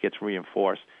model that gets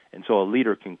reinforced. And so a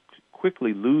leader can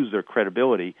quickly lose their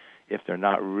credibility if they're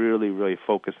not really, really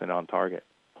focusing on target.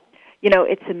 You know,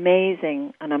 it's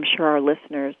amazing, and I'm sure our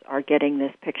listeners are getting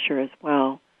this picture as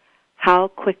well, how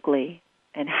quickly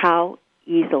and how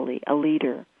easily a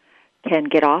leader can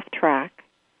get off track,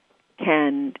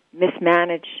 can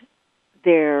mismanage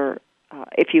their,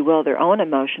 if you will, their own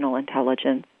emotional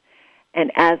intelligence,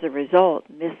 and as a result,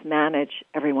 mismanage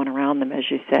everyone around them, as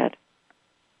you said.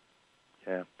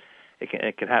 Yeah,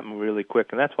 it can happen really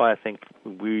quick, and that's why I think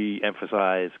we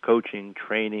emphasize coaching,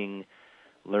 training,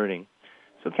 learning.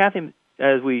 So, Kathy,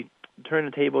 as we turn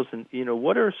the tables, and you know,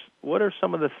 what are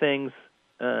some of the things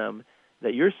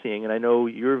that you're seeing? And I know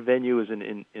your venue is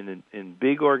in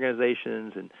big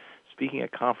organizations and speaking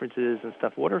at conferences and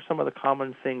stuff. What are some of the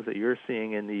common things that you're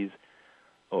seeing in these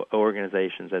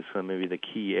organizations as some maybe the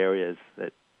key areas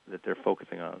that they're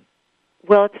focusing on?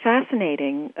 Well, it's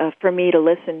fascinating for me to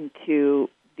listen to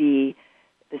the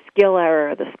skill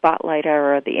error, the spotlight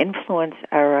error, the influence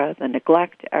error, the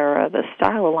neglect error, the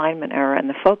style alignment error, and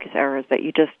the focus errors that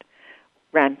you just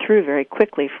ran through very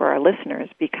quickly for our listeners,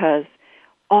 because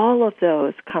all of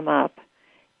those come up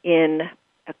in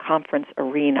a conference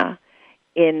arena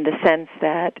in the sense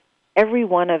that every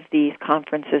one of these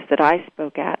conferences that I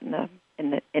spoke at in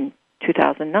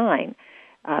 2009,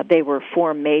 they were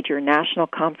 4 major national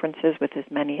conferences with as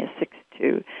many as 6,000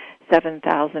 to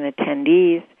 7,000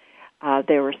 attendees.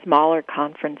 There were smaller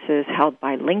conferences held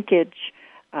by Linkage,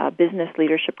 business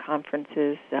leadership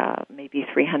conferences, maybe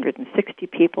 360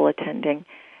 people attending,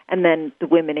 and then the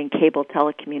Women in Cable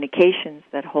Telecommunications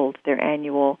that holds their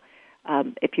annual,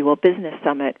 if you will, business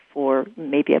summit for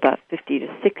maybe about 50 to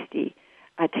 60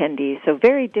 attendees. So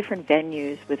very different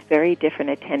venues with very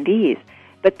different attendees,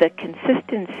 but the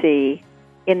consistency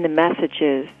in the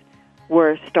messages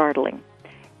were startling.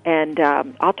 And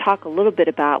I'll talk a little bit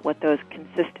about what those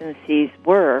consistencies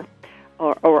were,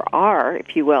 or are,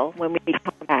 if you will, when we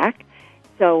come back.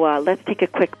 So let's take a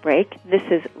quick break. This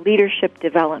is Leadership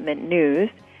Development News,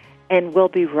 and we'll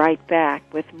be right back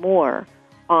with more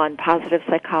on positive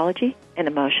psychology and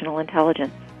emotional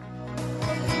intelligence.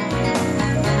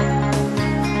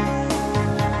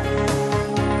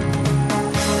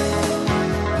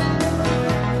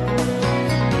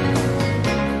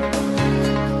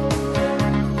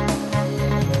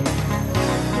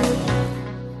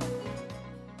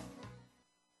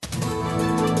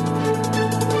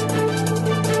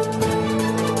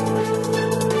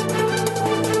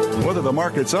 The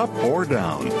market's up or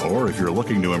down, or if you're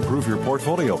looking to improve your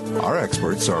portfolio, our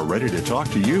experts are ready to talk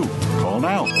to you. Call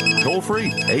now. Toll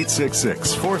free,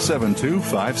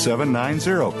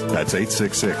 866-472-5790. That's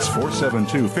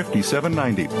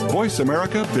 866-472-5790. Voice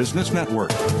America Business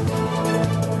Network.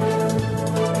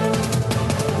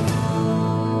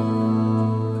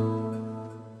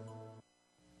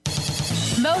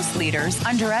 Most leaders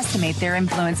underestimate their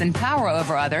influence and power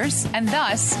over others and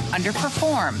thus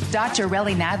underperform. Dr.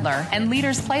 Relly Nadler and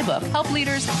Leaders Playbook help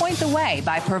leaders point the way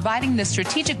by providing the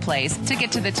strategic plays to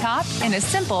get to the top in a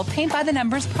simple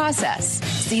paint-by-the-numbers process.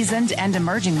 Seasoned and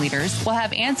emerging leaders will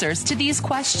have answers to these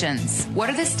questions. What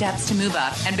are the steps to move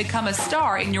up and become a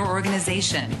star in your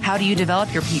organization? How do you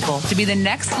develop your people to be the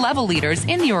next level leaders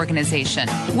in the organization?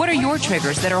 What are your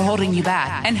triggers that are holding you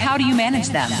back, and how do you manage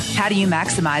them? How do you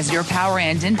maximize your power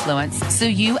and influence so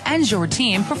you and your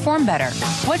team perform better?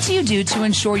 What do you do to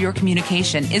ensure your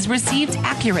communication is received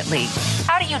accurately?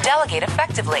 How do you delegate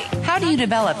effectively? How do you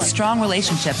develop strong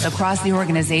relationships across the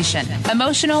organization?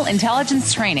 Emotional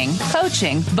intelligence training,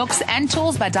 coaching, books, and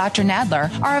tools by Dr.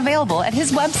 Nadler are available at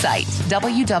his website,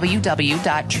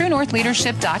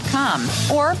 www.truenorthleadership.com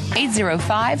or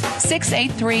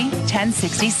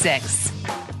 805-683-1066.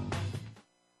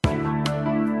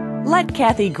 Let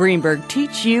Kathy Greenberg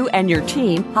teach you and your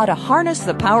team how to harness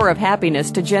the power of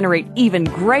happiness to generate even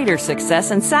greater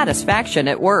success and satisfaction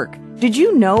at work. Did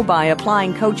you know by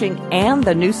applying coaching and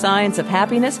the new science of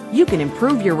happiness, you can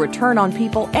improve your return on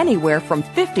people anywhere from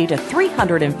 50 to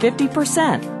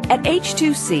 350%? At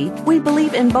H2C, we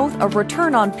believe in both a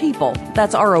return on people,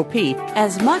 that's ROP,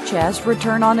 as much as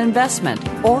return on investment,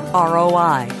 or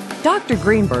ROI. Dr.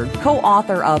 Greenberg,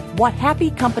 co-author of What Happy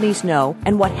Companies Know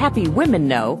and What Happy Women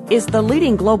Know, is the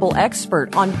leading global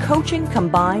expert on coaching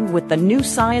combined with the new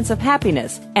science of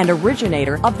happiness and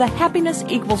originator of the Happiness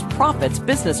Equals Profits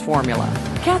business formula.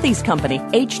 Kathy's company,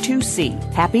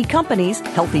 H2C, Happy Companies,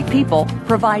 Healthy People,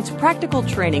 provides practical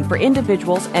training for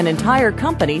individuals and entire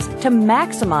companies to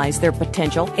maximize their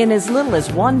potential in as little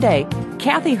as 1 day.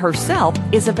 Kathy herself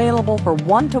is available for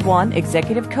one-to-one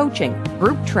executive coaching,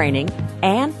 group training,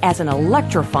 and as an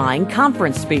electrifying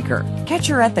conference speaker. Catch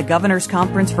her at the Governor's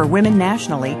Conference for Women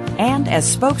nationally and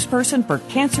as spokesperson for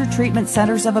Cancer Treatment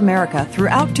Centers of America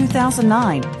throughout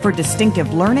 2009 for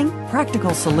distinctive learning,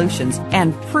 practical solutions,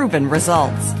 and proven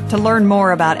results. To learn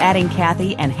more about adding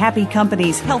Kathy and Happy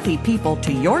Companies' Healthy People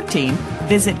to your team,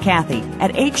 visit Kathy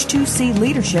at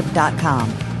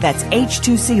h2cleadership.com. That's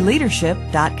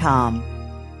h2cleadership.com.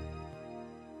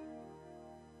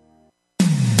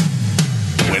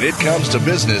 When it comes to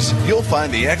business, you'll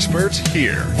find the experts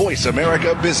here. Voice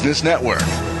America Business Network.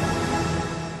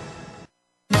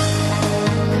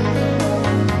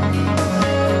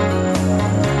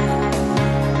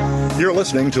 You're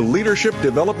listening to Leadership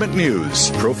Development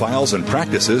News, profiles and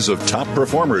practices of top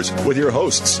performers with your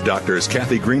hosts, Drs.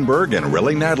 Kathy Greenberg and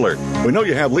Relly Nadler. We know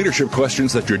you have leadership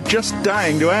questions that you're just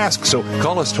dying to ask, so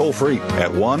call us toll-free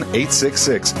at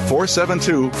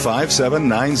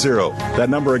 1-866-472-5790.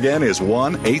 That number again is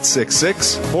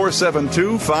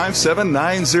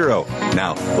 1-866-472-5790.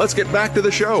 Now, let's get back to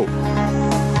the show.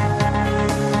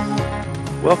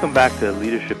 Welcome back to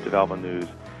Leadership Development News.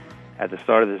 At the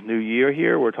start of this new year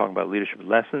here, we're talking about leadership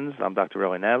lessons. I'm Dr.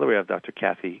 Relly Nadler. We have Dr.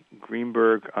 Kathy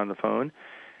Greenberg on the phone.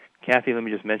 Kathy, let me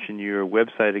just mention your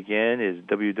website again is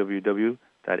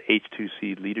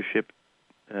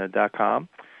www.h2cleadership.com.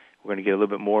 We're going to get a little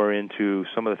bit more into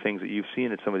some of the things that you've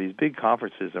seen at some of these big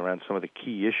conferences around some of the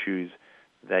key issues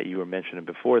that you were mentioning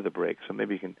before the break. So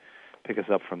maybe you can pick us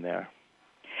up from there.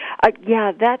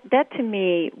 That to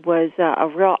me was a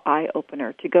real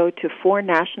eye-opener, to go to 4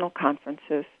 national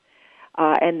conferences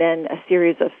and then a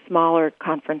series of smaller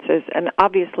conferences, and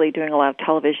obviously doing a lot of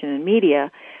television and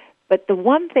media. But the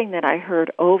one thing that I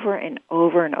heard over and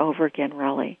over and over again,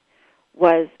 really,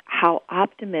 was how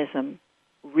optimism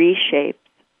reshapes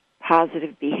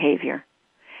positive behavior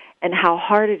and how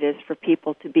hard it is for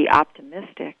people to be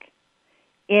optimistic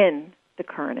in the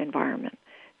current environment.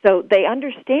 So they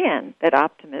understand that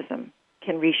optimism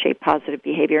can reshape positive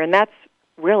behavior, and that's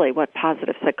really what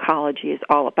positive psychology is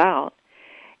all about.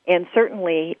 And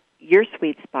certainly your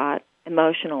sweet spot,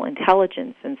 emotional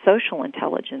intelligence and social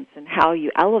intelligence, and how you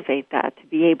elevate that to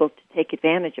be able to take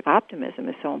advantage of optimism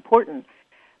is so important.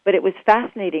 But it was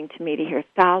fascinating to me to hear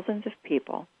thousands of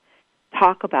people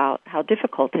talk about how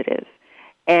difficult it is.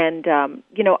 And,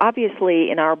 obviously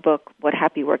in our book, What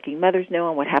Happy Working Mothers Know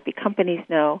and What Happy Companies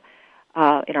Know,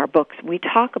 in our books, we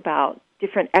talk about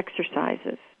different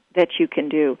exercises that you can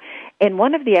do. And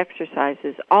one of the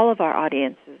exercises all of our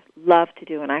audiences love to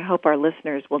do, and I hope our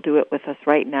listeners will do it with us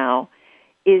right now,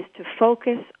 is to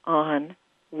focus on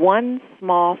one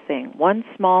small thing, one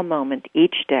small moment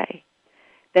each day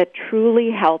that truly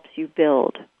helps you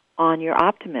build on your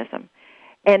optimism.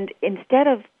 And instead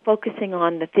of focusing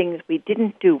on the things we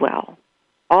didn't do well,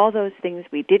 all those things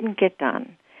we didn't get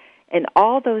done, and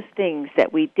all those things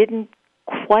that we didn't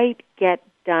quite get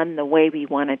done the way we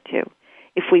wanted to,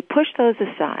 if we push those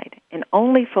aside and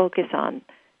only focus on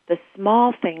the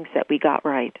small things that we got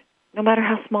right, no matter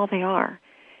how small they are,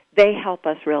 they help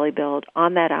us really build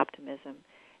on that optimism.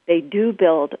 They do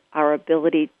build our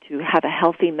ability to have a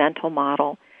healthy mental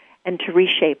model and to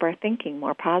reshape our thinking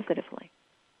more positively.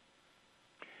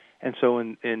 And so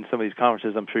in some of these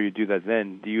conferences, I'm sure you do that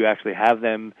then. Do you actually have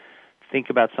them think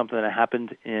about something that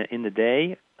happened in the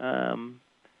day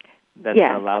that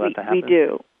allow that to happen? Yes, we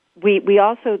do. We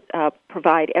also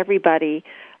provide everybody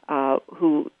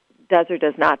who does or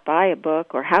does not buy a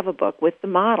book or have a book with the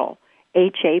model,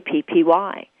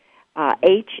 HAPPY.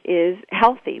 H is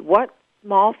healthy. What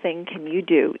small thing can you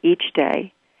do each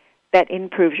day that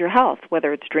improves your health,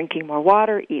 whether it's drinking more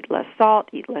water, eat less salt,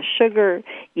 eat less sugar,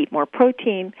 eat more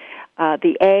protein.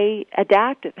 The A,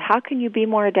 adaptive. How can you be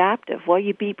more adaptive? Well,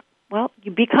 you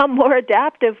become more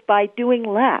adaptive by doing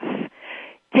less.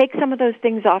 Take some of those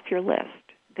things off your list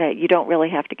that you don't really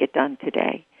have to get done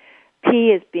today. P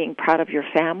is being proud of your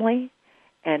family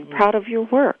and proud of your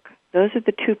work. Those are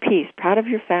the two P's, proud of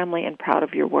your family and proud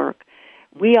of your work.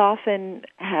 We often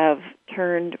have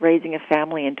turned raising a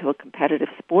family into a competitive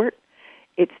sport.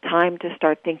 It's time to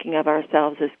start thinking of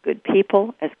ourselves as good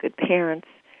people, as good parents,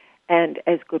 and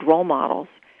as good role models,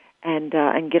 and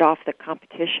get off the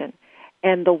competition.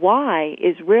 And the Y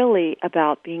is really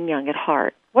about being young at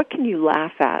heart. What can you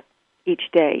laugh at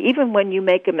each day? Even when you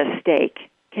make a mistake,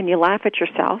 can you laugh at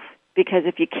yourself? Because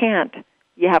if you can't,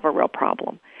 you have a real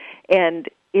problem. And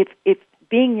if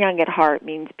being young at heart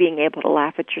means being able to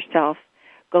laugh at yourself,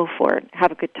 go for it.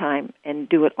 Have a good time and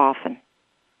do it often.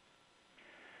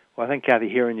 Well, I think, Kathy,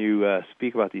 hearing you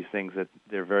speak about these things, that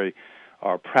they're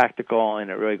are practical,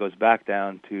 and it really goes back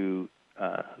down to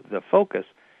the focus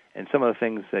and some of the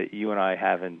things that you and I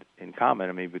have in common.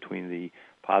 I mean, between the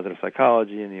positive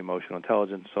psychology and the emotional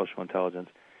intelligence, social intelligence,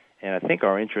 and I think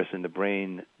our interest in the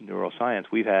brain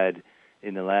neuroscience. We've had,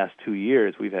 in the last 2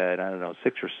 years, 6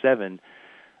 or 7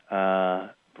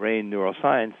 brain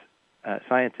neuroscience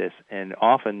scientists, and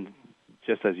often,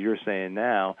 just as you're saying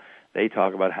now, they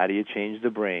talk about how do you change the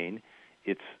brain.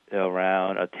 It's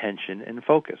around attention and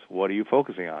focus. What are you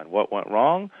focusing on? What went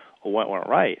wrong or what went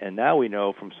right? And now we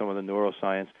know from some of the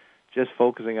neuroscience, just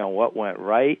focusing on what went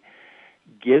right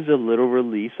gives a little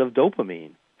release of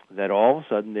dopamine, that all of a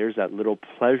sudden there's that little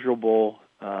pleasurable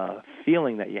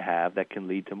feeling that you have that can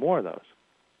lead to more of those.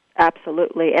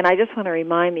 Absolutely. And I just want to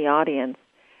remind the audience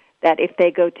that if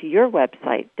they go to your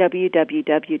website,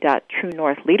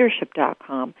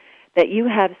 www.truenorthleadership.com, that you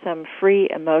have some free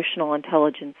emotional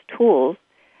intelligence tools,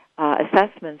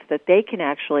 assessments that they can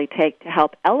actually take to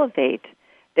help elevate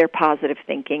their positive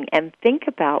thinking and think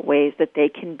about ways that they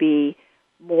can be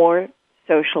more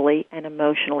socially and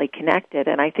emotionally connected.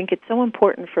 And I think it's so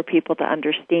important for people to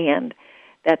understand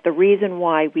that the reason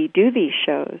why we do these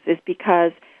shows is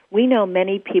because we know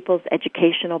many people's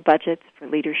educational budgets for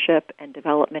leadership and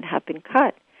development have been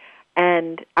cut.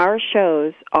 And our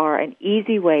shows are an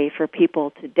easy way for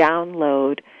people to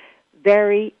download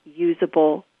very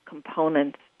usable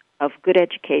components of good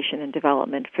education and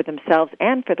development for themselves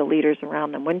and for the leaders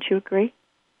around them. Wouldn't you agree?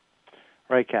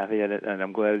 Right, Kathy, and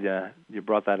I'm glad you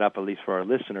brought that up, at least for our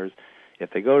listeners.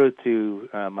 If they go to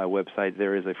my website,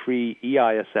 there is a free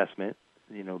EI assessment,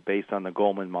 based on the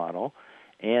Goleman model,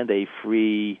 and a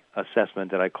free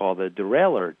assessment that I call the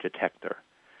Derailer Detector.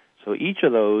 So each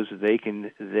of those,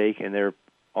 they're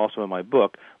also in my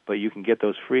book, but you can get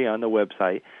those free on the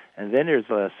website. And then there's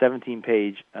a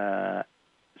 17-page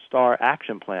STAR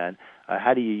action plan.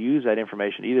 How do you use that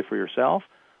information either for yourself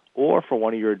or for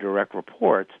one of your direct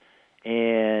reports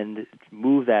and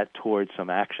move that towards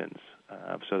some actions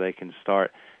so they can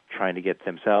start trying to get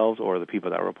themselves or the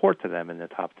people that report to them in the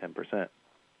top 10%.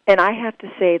 And I have to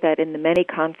say that in the many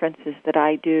conferences that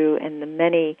I do and the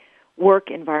many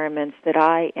work environments that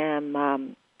I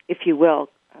am, if you will,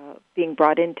 being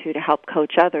brought into to help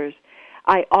coach others,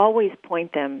 I always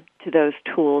point them to those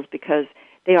tools because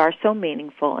they are so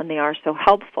meaningful and they are so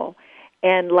helpful.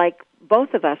 And like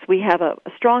both of us, we have a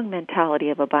strong mentality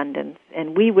of abundance,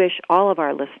 and we wish all of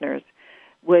our listeners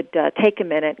would take a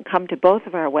minute and come to both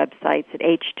of our websites at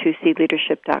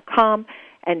h2cleadership.com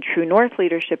and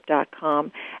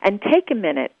truenorthleadership.com and take a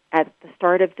minute at the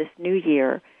start of this new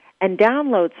year and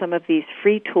download some of these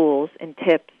free tools and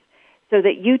tips so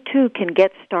that you too can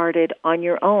get started on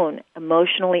your own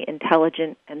emotionally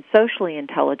intelligent and socially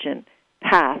intelligent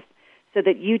path so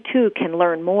that you too can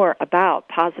learn more about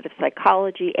positive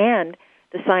psychology and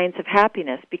the science of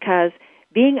happiness, because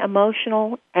being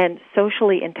emotional and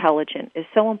socially intelligent is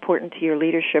so important to your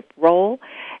leadership role,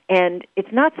 and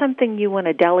it's not something you want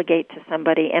to delegate to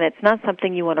somebody, and it's not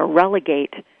something you want to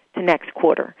relegate to next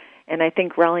quarter. And I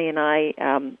think Relly and I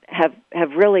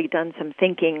have really done some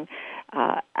thinking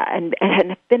and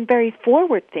have been very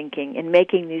forward-thinking in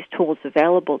making these tools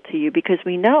available to you, because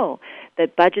we know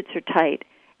that budgets are tight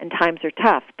and times are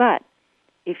tough. But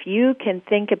if you can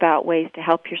think about ways to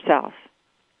help yourself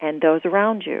and those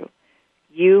around you,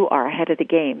 you are ahead of the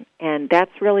game. And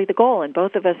that's really the goal. And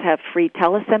both of us have free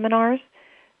teleseminars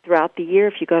throughout the year.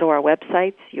 If you go to our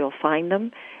websites, you'll find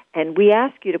them. And we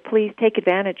ask you to please take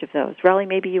advantage of those. Relly,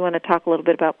 maybe you want to talk a little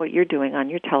bit about what you're doing on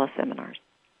your teleseminars.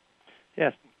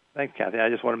 Yes, thanks, Kathy. I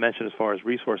just want to mention, as far as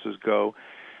resources go,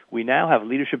 we now have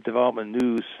Leadership Development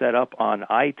News set up on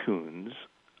iTunes.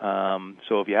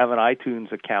 So if you have an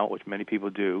iTunes account, which many people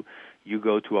do, you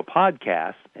go to a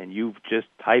podcast and you just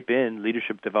type in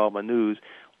Leadership Development News,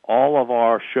 all of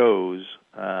our shows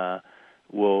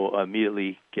will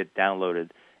immediately get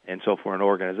downloaded. And so for an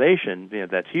organization,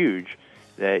 that's huge,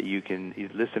 that you can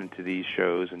listen to these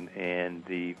shows and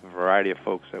the variety of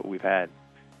folks that we've had.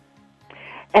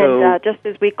 And just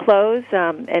as we close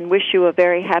and wish you a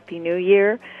very happy new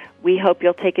year, we hope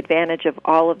you'll take advantage of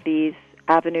all of these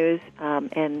avenues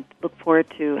and look forward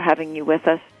to having you with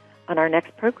us on our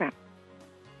next program.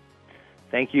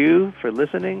 Thank you for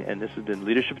listening, and this has been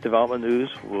Leadership Development News.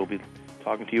 We'll be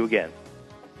talking to you again.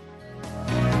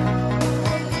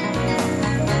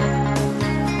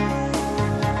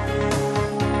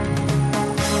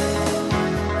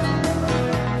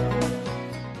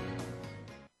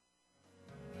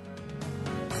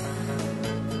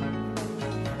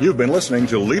 You've been listening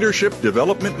to Leadership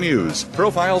Development News,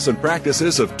 profiles and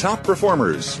practices of top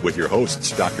performers, with your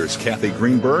hosts, Drs. Kathy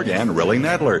Greenberg and Relly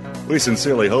Nadler. We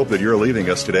sincerely hope that you're leaving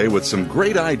us today with some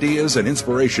great ideas and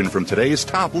inspiration from today's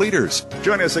top leaders.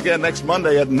 Join us again next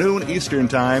Monday at noon Eastern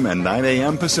Time and 9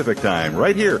 a.m. Pacific Time,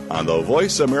 right here on the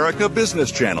Voice America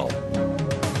Business Channel.